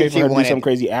it's okay for her to do something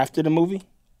crazy after the movie?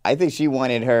 I think she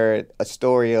wanted her a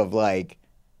story of like,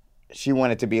 she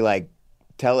wanted to be like,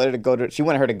 she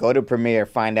wanted her to go to premiere,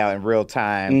 find out in real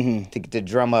time to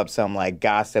drum up some like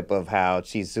gossip of how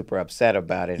she's super upset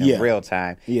about it in real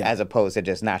time, as opposed to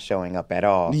just not showing up at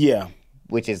all. Yeah.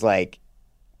 Which is like,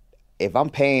 if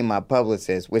I'm paying my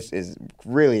publicist, which is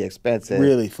really expensive.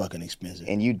 Really fucking expensive.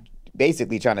 And you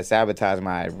basically trying to sabotage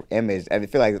my image, I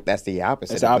feel like that's the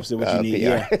opposite. It's the opposite of what you need,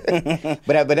 yeah.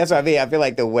 But that's what I mean. I feel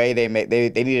like the way they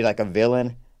needed like a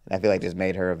villain, and I feel like just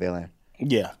made her a villain.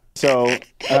 Yeah. So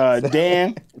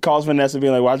Dan calls Vanessa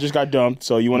being like, well, I just got dumped,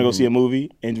 so you want to go see a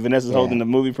movie? And Vanessa's holding the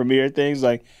movie premiere things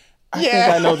like, I think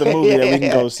I know the movie that we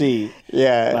can go see.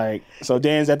 Yeah. Like, so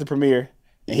Dan's at the premiere.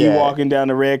 And he walking down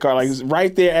the red carpet, like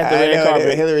right there at the red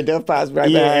carpet. Hillary Duff pops right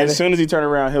behind. Yeah, as soon as he turned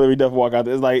around, Hillary Duff walked out.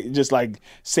 It's like just like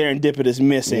serendipitous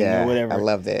missing or whatever. I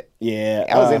loved it. Yeah,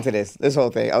 I was into this whole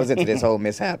thing. I was into this whole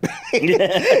mishap.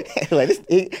 Like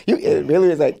it really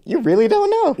was like, you really don't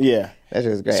know. Yeah. That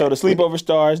shit was great. So the sleepover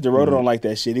stars, Dorota don't like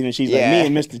that shit. Even she's like, me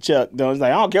and Mr. Chuck. It's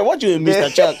like, I don't care what you and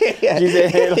Mr. Chuck. She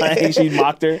said, like, she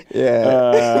mocked her.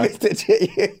 Yeah.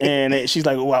 And she's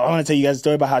like, well, I want to tell you guys a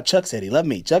story about how Chuck said he loved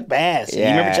me. Chuck Bass. Yeah.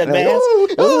 You remember Chuck Bass?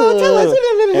 Oh, tell us.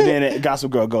 And then Gossip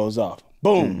Girl goes off.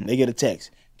 Boom. They get a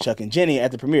text. Chuck and Jenny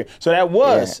at the premiere. So that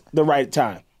was the right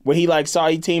time. Where he like saw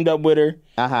he teamed up with her,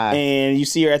 and you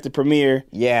see her at the premiere,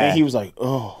 and he was like,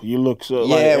 "Oh, you look so."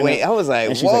 Yeah, like, I was like,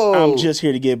 and she's "Whoa!" Like, I'm just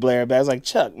here to get Blair back. I was like,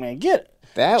 Chuck, man, get it.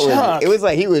 It was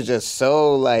like he was just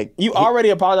so like. You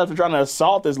already apologized for trying to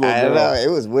assault this little girl. I don't know.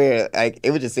 It was weird. Like it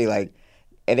would just say like,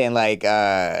 and then like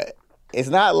it's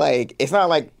not like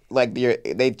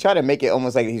they try to make it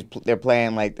almost like they're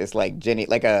playing like this like Jenny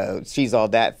like a She's All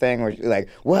That thing where she's like,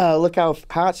 well, look how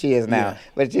hot she is now,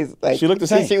 but she's like she looked the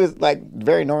same. She was like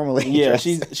very normally dressed.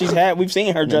 We've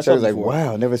seen her dress up before. Like,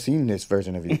 wow, never seen this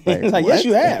version of you. Like, it's like, yes,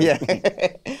 you have. Yeah.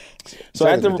 So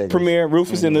at the premiere,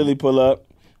 Rufus and Lily pull up.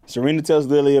 Serena tells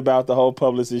Lily about the whole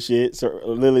publicist shit. So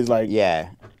Lily's like,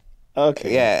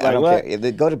 okay. Yeah, like, I don't what?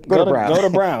 care. Go to Brown. Go to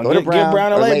Brown. Go to Brown. Get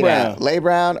Brown or lay Brown. Lay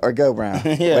Brown or go Brown.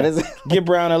 Yeah. What is it? Get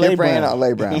Brown or lay Brown. Or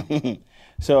lay Brown.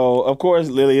 So, of course,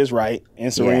 Lily is right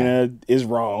and Serena is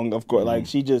wrong. Of course, like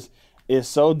she just is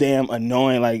so damn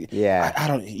annoying. Like, I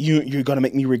don't. You're gonna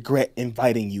make me regret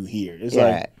inviting you here. It's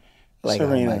like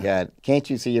Serena. Oh my God, can't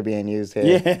you see you're being used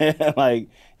here? Yeah, like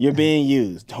you're being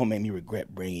used. Don't make me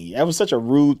regret bringing you. That was such a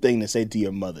rude thing to say to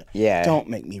your mother. Yeah. Don't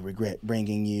make me regret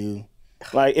bringing you.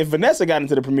 Like, if Vanessa got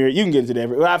into the premiere, you can get into that.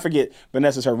 Well, I forget.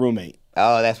 Vanessa's her roommate.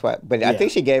 Oh, that's why. But I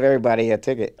think she gave everybody a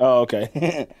ticket. Oh,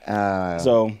 okay.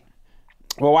 So,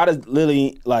 well, why does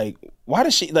Lily, like, Why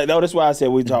does she like? No, that's why I said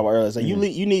we talked about earlier. It's like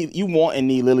you want and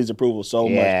need Lily's approval so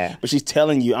much, but she's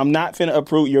telling you, "I'm not finna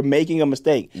approve. You're making a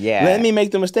mistake. Let me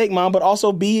make the mistake, Mom, but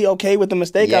also be okay with the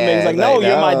mistake I made." It's like, no,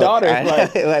 you're my daughter.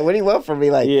 Like, what do you want from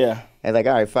me? Like, yeah. And like,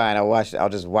 all right, fine, I'll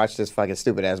just watch this fucking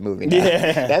stupid ass movie now.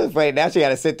 Yeah. That's funny. Now she got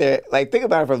to sit there. Like, think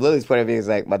about it from Lily's point of view. It's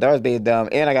like, my daughter's being dumb,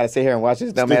 and I got to sit here and watch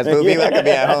this dumb ass movie. I could be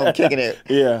at home kicking it.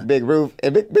 Yeah. Big Roof.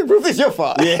 And Big Roof is your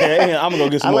fault. Yeah, I'm going to go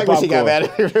get some more popcorn. I like when she got mad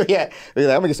at her. Yeah. Be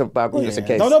like, I'm going to get some popcorn just in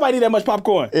case. Don't nobody need that much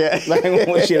popcorn. Yeah. Like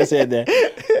when she had said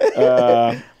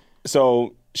that.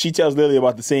 So she tells Lily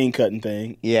about the scene cutting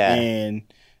thing. Yeah. And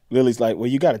Lily's like, well,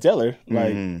 you got to tell her.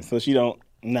 Like, so she don't.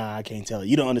 Nah, I can't tell her.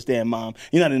 You don't understand, Mom.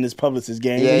 You're not in this publicist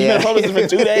game. You've been a publicist for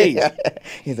 2 days.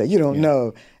 He's like, you don't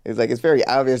know. It's like, it's very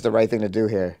obvious the right thing to do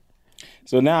here.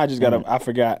 So now I just got to, I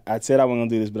forgot. I said I wasn't going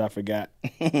to do this, but I forgot.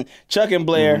 Chuck and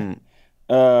Blair.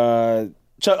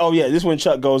 Chuck. Oh, yeah. This is when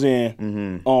Chuck goes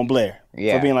in on Blair.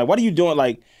 For being like, what are you doing?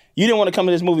 Like, you didn't want to come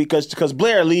to this movie because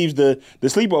Blair leaves the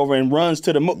sleepover and runs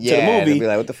to the movie. To be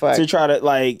like, what the fuck? To try to,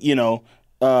 like, you know,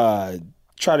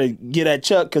 try to get at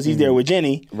Chuck because he's there with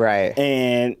Jenny. Right.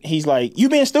 And he's like, you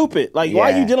being stupid. Like,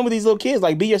 why are you dealing with these little kids?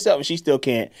 Like, be yourself. And she still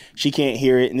can't. She can't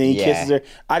hear it. And then he kisses her.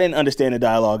 I didn't understand the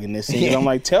dialogue in this scene. I'm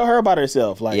like, tell her about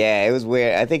herself. Like, yeah, it was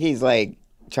weird. I think he's like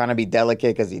trying to be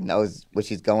delicate because he knows what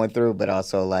she's going through, but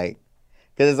also like,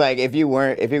 because it's like if she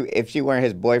weren't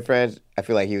his boyfriend, I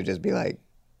feel like he would just be like,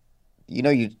 you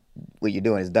know, what you're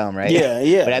doing is dumb, right?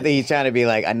 Yeah. But I think he's trying to be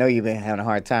like, I know you've been having a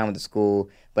hard time with the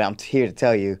school, but I'm here to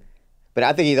tell you. But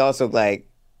I think he's also like,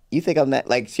 you think I'm not,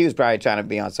 like, she was probably trying to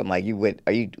be on something like,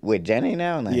 are you with Jenny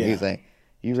now? And like, he was like,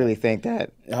 you really think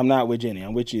that? I'm not with Jenny,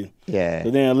 I'm with you. Yeah.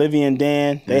 So then Olivia and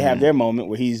Dan, they have their moment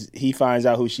where he finds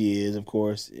out who she is, of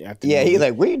course. After he's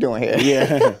like, what are you doing here?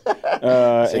 Yeah.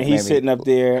 And he's sitting up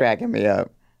there. Cracking me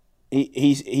up.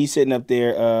 He's sitting up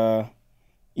there,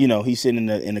 he's sitting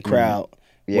in the crowd,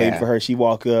 waiting for her. She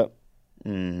walk up.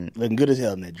 Looking good as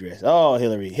hell in that dress. Oh,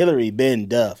 Hillary Ben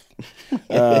Duff.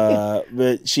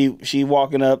 But she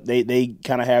walking up. They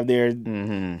kind of have their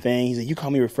thing. He's like, you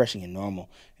call me refreshing and normal,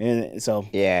 and so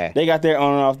they got their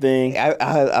on and off thing.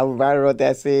 I wrote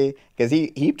that scene because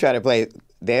he tried to play.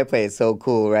 They play it so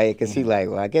cool, right? Because he's like,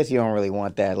 well, I guess you don't really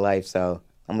want that life, so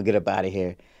I'm gonna get up out of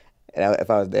here. And if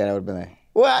I was there, I would have been like,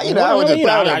 well, I was just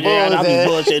I'm just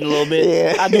bullshitting a little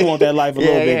bit. I do want that life a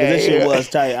little bit because this shit was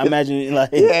tight. I imagine like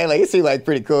it seemed like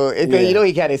pretty cool. You know,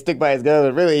 he kind of stick by his gun,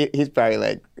 but really he's probably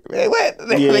like, hey, what?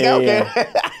 Okay.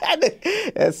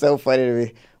 That's so funny to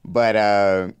me. But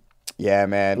yeah,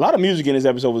 man, a lot of music in this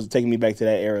episode was taking me back to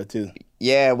that era too.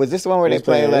 Yeah, was this the one where they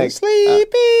play like Sleepyhead?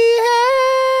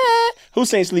 Who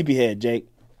sang Sleepyhead, Jake?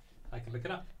 I can look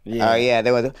it up. Yeah. Oh yeah,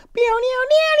 there was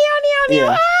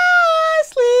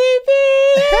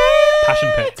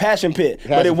Passion Pit.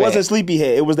 But it wasn't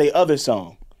Sleepyhead. It was their other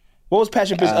song. What was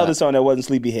Passion Pit's other song that wasn't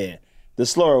Sleepyhead? The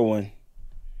slower one.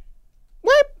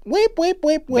 Whip. They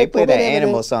played that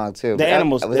animal song too. The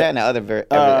animals. Was that in the other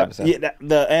episode? Yeah,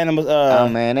 the animals.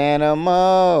 I'm an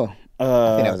animal.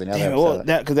 I think that was another episode.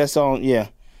 Because that song, it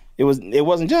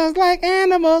wasn't just like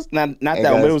animals. Not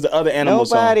that one, but it was the other animal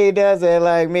song. Nobody does it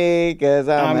like me because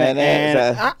I'm an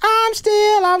animal.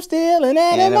 I'm still an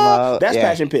animal. That's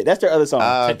Passion Pit. That's their other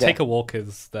song. Take a Walk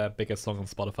is their biggest song on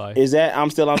Spotify. Is that I'm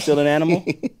still an animal?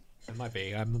 It might be.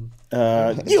 You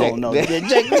don't know. Jake,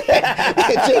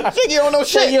 you don't know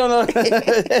shit. You don't know.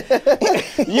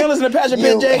 You don't listen to Passion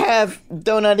Pit, Jake? You have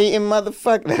donut eating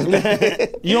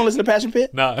motherfucker. You don't listen to Passion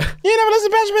Pit? No. You never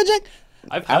listen to Passion Pit, Jake?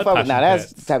 I've heard Passion Pit.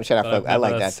 That's the type of shit I fuck. I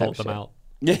like that type of shit. Out.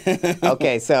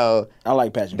 Okay, so I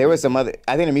like Passion Pit. There was some other.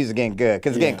 I think the music's getting good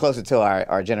because it's getting closer to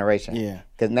our generation. Yeah.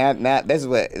 Because now this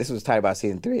was tight about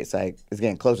season 3. It's like it's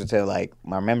getting closer to like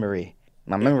my memory.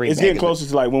 It's getting closer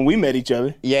to like when we met each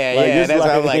other. Yeah. That's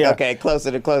why I'm like, okay, closer.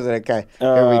 Okay,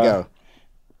 here we go.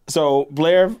 So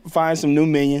Blair finds some new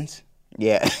minions.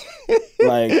 Yeah.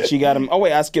 Like she got him. Oh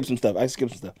wait, I skipped some stuff.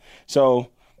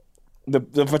 So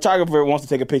the photographer wants to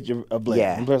take a picture of Blair.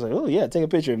 Yeah. And Blair's like, oh yeah, take a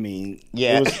picture of me.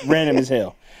 Yeah. It was random as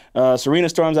hell. Serena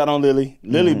storms out on Lily.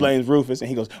 Lily blames Rufus, and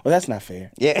he goes, well, that's not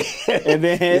fair. Yeah. And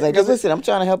then he's like, listen, I'm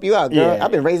trying to help you out, girl. Yeah.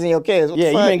 I've been raising your kids. What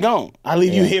the fuck? You've been gone. I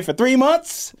leave you here for 3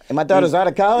 months. And my daughter's out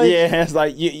of college? Yeah, it's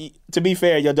like, to be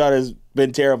fair, your daughter's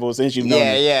been terrible since you've known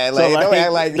her. Yeah. Like, don't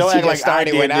act like she just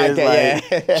started when I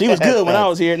did. She was good when I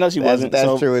was here. No, she wasn't.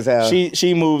 That's true as hell.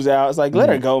 She moves out. It's like, let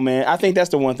her go, man. I think that's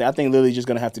the one thing. I think Lily's just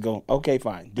going to have to go, okay,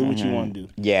 fine. Do what you want to do.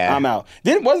 Yeah. I'm out.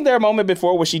 Wasn't there a moment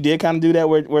before where she did kind of do that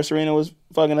where Serena was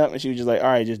fucking up and she was just like, all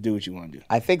right, just do what you want to do?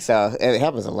 I think so. It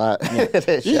happens a lot.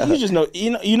 Yeah. You just know,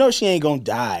 you know she ain't going to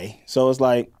die. So it's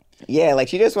like. Yeah, like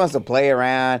she just wants to play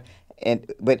around.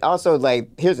 But also,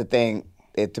 like, here's the thing.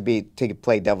 to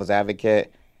play devil's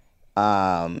advocate.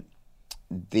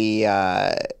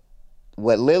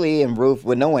 What Lily and Ruth,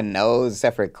 what no one knows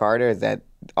except for Carter, is that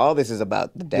all this is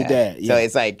about the dad. The dad, yeah. So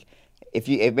it's like if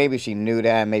maybe she knew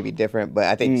that, maybe different, but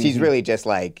I think she's really just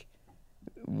like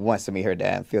wants to meet her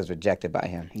dad and feels rejected by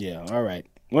him. Yeah. All right.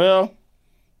 Well,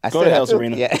 go to hell,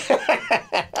 Serena. Yeah.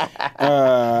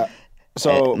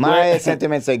 So my Blair,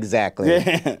 sentiments exactly.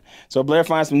 So Blair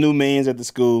finds some new millions at the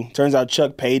school. Turns out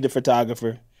Chuck paid the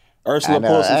photographer. Ursula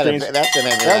pulls some strings. That's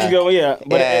a good one, yeah.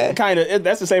 But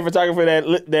that's the same photographer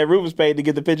that Rufus paid to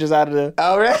get the pictures out of the.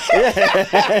 Oh, really?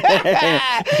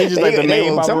 He's just like the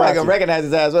main paparazzi. Somebody gonna recognize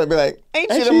his ass. Be like,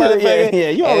 ain't you the motherfucker? Yeah,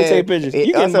 you always take pictures.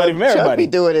 You get money from everybody. Chuck be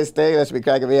doing his thing. Let's be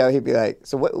cracking me out. He'd be like,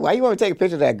 so why you want to take a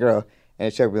picture of that girl?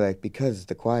 And Chuck be like, because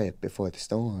the quiet before the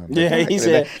storm. Yeah, he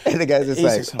said. And the guy's just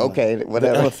like, okay,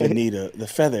 whatever. The elephant need the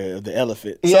feather of the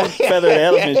elephant. Some feather of the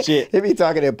elephant shit. He be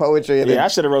talking in poetry. I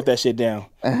should have wrote that shit down.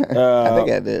 I think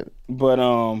I did. But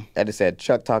I just said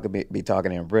Chuck be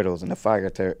talking in riddles, and the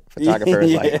photographer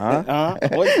is like, huh?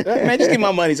 Man, just give me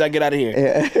my money so I get out of here.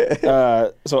 Yeah.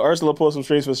 So Ursula pulled some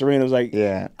strings for Serena. Was like,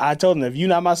 yeah. I told him if you're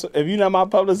not my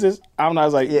publicist, I'm not. I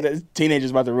was like,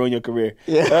 teenagers about to ruin your career.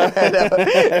 Yeah,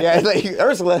 it's like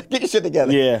Ursula, get your shit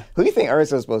together. Yeah. Who do you think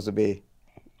Ursula's supposed to be?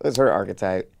 What's her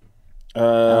archetype? I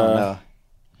don't know.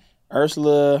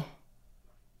 Ursula.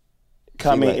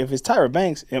 I mean, if it's Tyra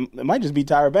Banks, it might just be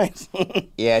Tyra Banks.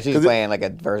 Yeah, she's playing like a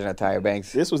version of Tyra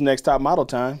Banks. This was Next Top Model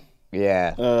time.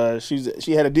 Yeah.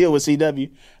 She had a deal with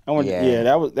CW.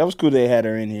 That was cool they had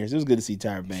her in here. So it was good to see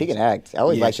Tyra Banks. She can act. I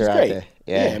always liked her out there.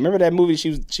 Yeah. Remember that movie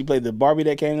she played the Barbie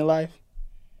that came to life?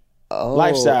 Oh.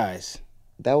 Life Size.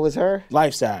 That was her?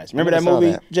 Life Size. Remember that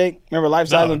movie, Jake? Remember Life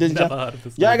Size on Disney Channel?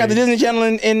 Y'all got the Disney Channel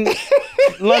in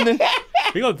London?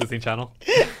 We got the Disney Channel.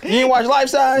 You ain't watch Life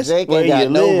Size? Jake ain't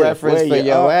got no reference for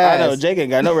your ass. I know, Jake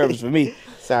ain't got no reference for me.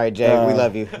 Sorry, Jake. We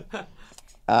love you.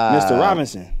 Mr.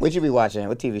 Robinson. What you be watching?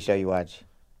 What TV show you watch?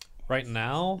 Right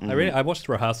now, I watched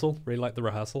The Rehearsal. Really like The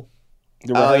Rehearsal.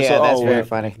 Oh, yeah, that's very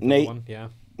funny. Nate? Yeah.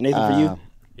 Nathan, for you?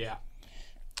 Yeah.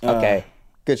 Okay.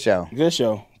 Good show. Good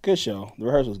show. The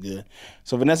Rehearsal's good.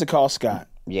 So Vanessa calls Scott.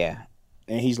 Yeah.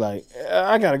 And he's like,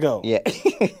 I gotta go. Yeah.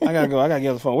 I gotta go. I gotta get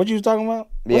on the phone. What you was talking about?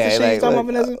 What's the shit you talking about,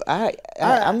 Vanessa?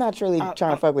 I'm not really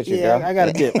trying to fuck with you, girl. I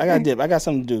gotta dip. I got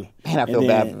something to do. Man, I feel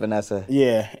bad for Vanessa.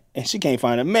 Yeah. And she can't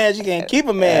find a man. She can't keep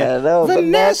a man.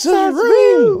 Vanessa's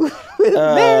room.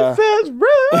 Vanessa's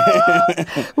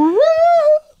room.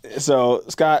 So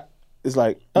Scott is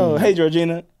like, oh, hey,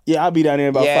 Georgina. Yeah, I'll be down there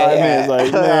in about 5 minutes.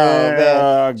 Like,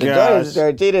 man, gosh.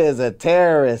 Georgina is a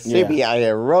terrorist. She be out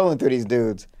here rolling through these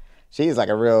dudes. She's like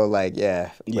a real, what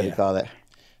do you call it?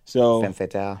 So, femme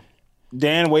fatale.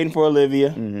 Dan waiting for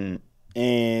Olivia. Mm-hmm.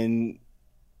 And...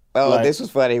 Oh, this was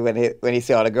funny when he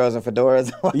see all the girls in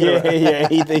fedoras. Yeah.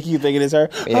 He thinking it's her.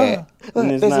 Yeah.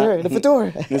 It's her, the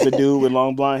fedora. It's a dude with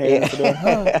long blonde hair in a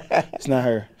fedora. It's not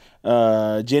her.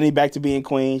 Jenny back to being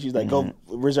queen. She's like, go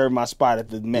reserve my spot at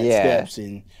the Met steps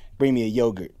and bring me a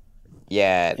yogurt.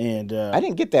 Yeah. And I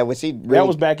didn't get that. Was she really... That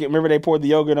was back remember they poured the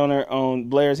yogurt on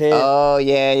Blair's head? Oh,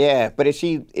 yeah. But is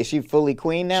she fully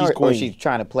queen now? She's queen. Or she's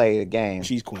trying to play the game?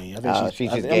 She's queen. I think she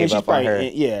just gave up on her.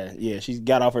 Yeah. She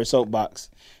got off her soapbox.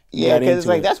 Yeah, because it's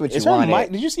like, that's what you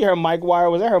wanted. Did you see her mic wire?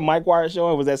 Was that her mic wire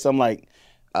showing? Or was that some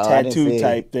tattoo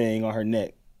type thing on her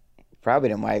neck? Probably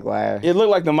the mic wire. It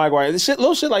looked like the mic wire.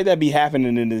 Little shit like that be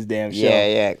happening in this damn show.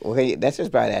 Yeah. Well, that's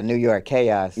just probably that New York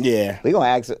chaos. Yeah. We gonna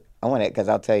ask. I want it because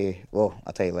I'll tell you. Well,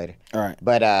 I'll tell you later. All right.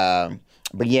 But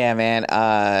yeah, man.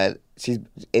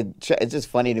 It's just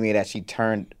funny to me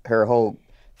that her whole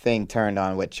thing turned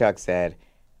on what Chuck said.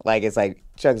 Like it's like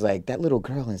Chuck's like that little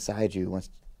girl inside you wants.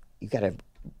 You gotta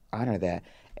honor that.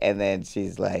 And then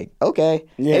she's like, okay.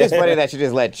 Yeah. It is funny that she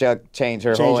just let Chuck change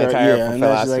her whole entire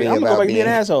philosophy I'm about gonna be an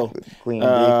asshole. Queen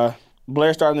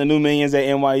Blair starting the new Minions at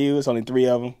NYU. It's only 3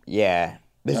 of them. Yeah.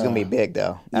 This is gonna be big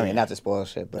though. I mean, not to spoil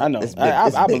shit, but I know.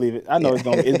 I believe it. I know it's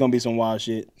gonna be some wild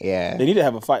shit. Yeah. They need to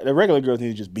have a fight. The regular girls need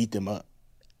to just beat them up.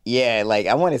 Yeah,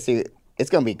 I want to see.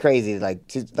 It's gonna be crazy,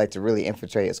 to really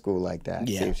infiltrate a school like that.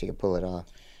 Yeah. See if she can pull it off.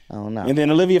 I don't know. And then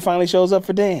Olivia finally shows up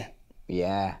for Dan.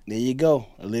 Yeah. There you go.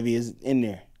 Olivia's in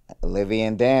there. Olivia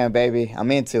and Dan, baby.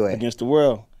 I'm into it. Against the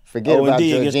world. Forget about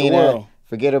Georgina.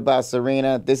 Forget about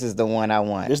Serena. This is the one I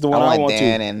want. This is the one I want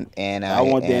Dan too. I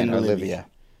want Dan and Olivia.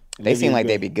 They seem like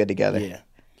they'd be good together. Yeah.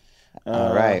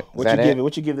 All right.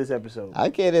 What you give this episode? I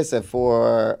give this a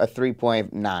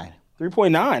 3.9.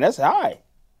 3.9. That's high.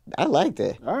 I liked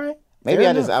it. All right. Maybe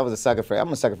I was a sucker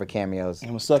for cameos.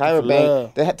 I'm a sucker for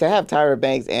love. To have Tyra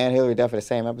Banks and Hilary Duff for the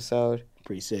same episode.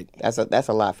 Pretty sick. That's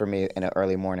a lot for me in an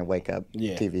early morning wake up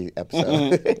TV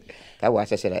episode. I watch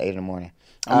that shit at 8 in the morning.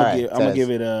 I'm gonna give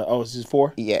it a. Oh, this is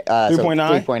 4. Yeah,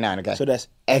 3.9. 3.9. Okay. So that's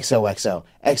XOXO,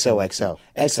 XOXO,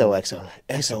 XOXO,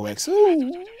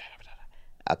 XOXO.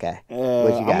 Okay. What you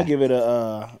got? I'm gonna give it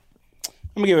a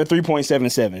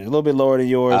 3.77. A little bit lower than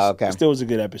yours. Oh, okay. It still was a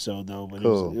good episode though, but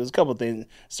Cool. it was a couple things.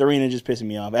 Serena just pissing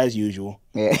me off as usual.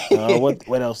 Yeah.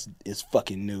 What else is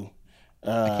fucking new?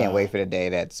 I can't wait for the day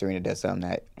that Serena does something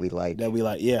that we like.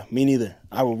 Yeah, me neither.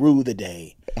 I will rue the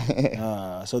day.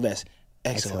 So that's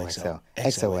XOXO,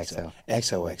 XOXO,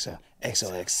 XOXO,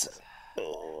 XOXO.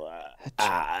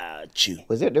 Chew.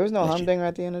 There was no humdinger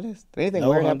at the end of this? Did anything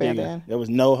weird happen at the end? There was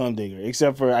no humdinger,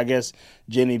 except for, I guess,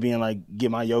 Jenny being like, get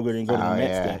my yogurt and go to the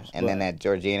next steps. And then that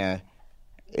Georgina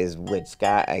is with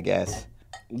Scott, I guess.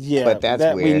 Yeah, but that's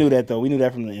weird. We knew that, though. We knew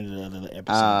that from the end of the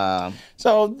episode.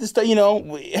 So,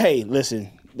 hey,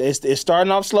 listen, it's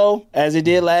starting off slow, as it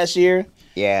did last year.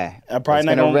 Yeah. Probably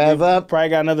not going to rev up. Probably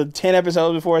got another 10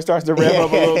 episodes before it starts to rev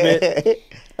up a little bit.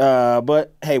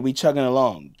 But hey, we chugging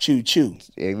along. Choo choo.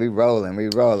 Yeah, we rolling.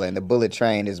 The bullet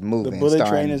train is moving. The bullet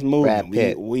train is moving.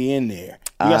 We in there.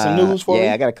 You got some news for me?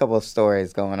 Yeah, I got a couple of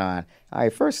stories going on. All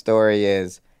right, first story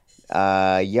is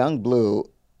Young Blue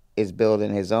is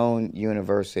building his own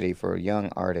university for young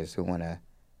artists who want to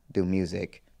do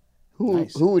music. Who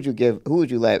would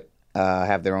you let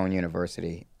have their own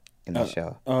university in the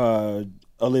show?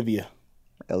 Olivia.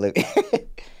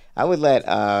 I would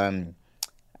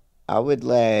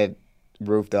let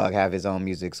Roof Dog have his own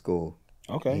music school.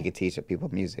 Okay. He could teach people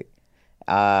music.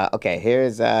 Okay,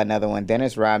 here's another one.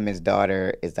 Dennis Rodman's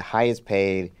daughter is the highest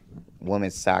paid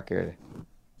women's soccer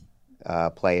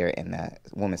player in the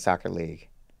women's soccer league.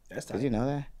 That's tight. Did you know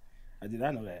that? I did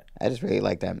not know that. I just really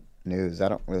like that news. I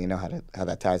don't really know how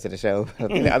that ties to the show. I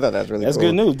thought that was really That's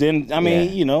cool. good news. Then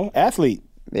athlete.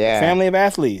 Yeah. Family of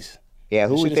athletes. Yeah,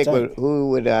 who do you think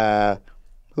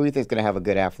is gonna have a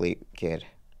good athlete kid?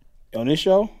 On this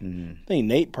show? I think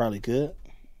Nate probably could.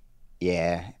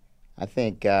 Yeah. I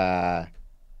think Eric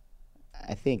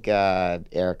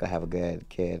will have a good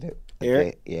kid.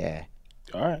 Eric? Yeah.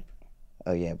 All right.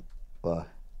 Oh yeah. Well,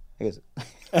 I guess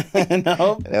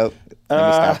Nope. Nope. Let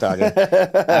me stop talking.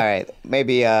 All right.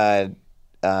 Maybe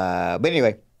but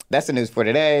anyway, that's the news for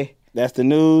today. That's the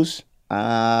news.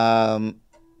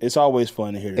 It's always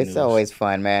fun to hear the news. It's always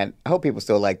fun, man. I hope people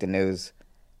still like the news.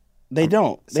 They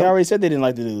don't. They already said they didn't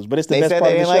like the news, but it's the best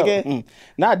part of the show. They said they didn't like it?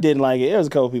 Not didn't like it. There was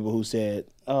a couple people who said,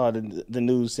 "Oh, the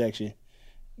news section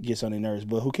gets on their nerves,"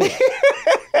 but who cares?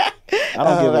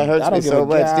 That hurts me so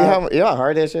much. Do you know how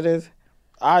hard that shit is?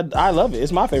 I love it.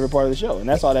 It's my favorite part of the show, and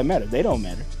that's all that matters. They don't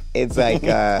matter. It's like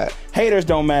haters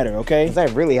don't matter. Okay, because I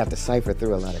really have to cipher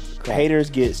through a lot of crap. Haters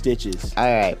get stitches.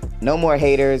 All right, no more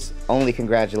haters, only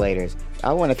congratulators.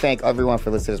 I want to thank everyone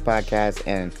for listening to this podcast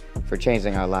and for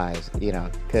changing our lives.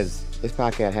 Because this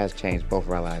podcast has changed both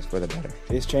of our lives for the better.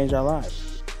 It's changed our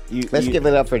lives. Let's give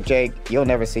it up for Jake. You'll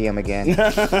never see him again.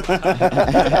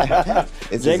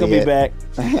 Jake will be back.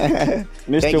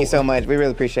 Thank you so much. We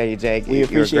really appreciate you, Jake. We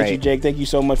appreciate you, Jake. Thank you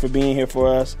so much for being here for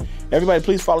us. Everybody,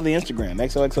 please follow the Instagram,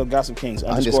 XOXO Gossip Kings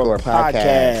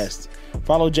 _podcast.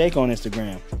 Follow Jake on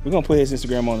Instagram. We're going to put his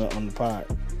Instagram on the pod.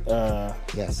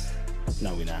 Yes.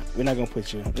 No, we're not. We're not going to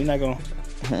put you. We're not going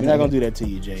to do that to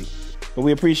you, Jake. But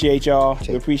we appreciate y'all. Jake.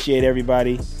 We appreciate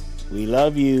everybody. We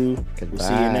love you. Goodbye. We'll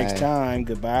see you next time.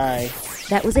 Goodbye.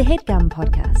 That was a HeadGum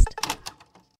podcast.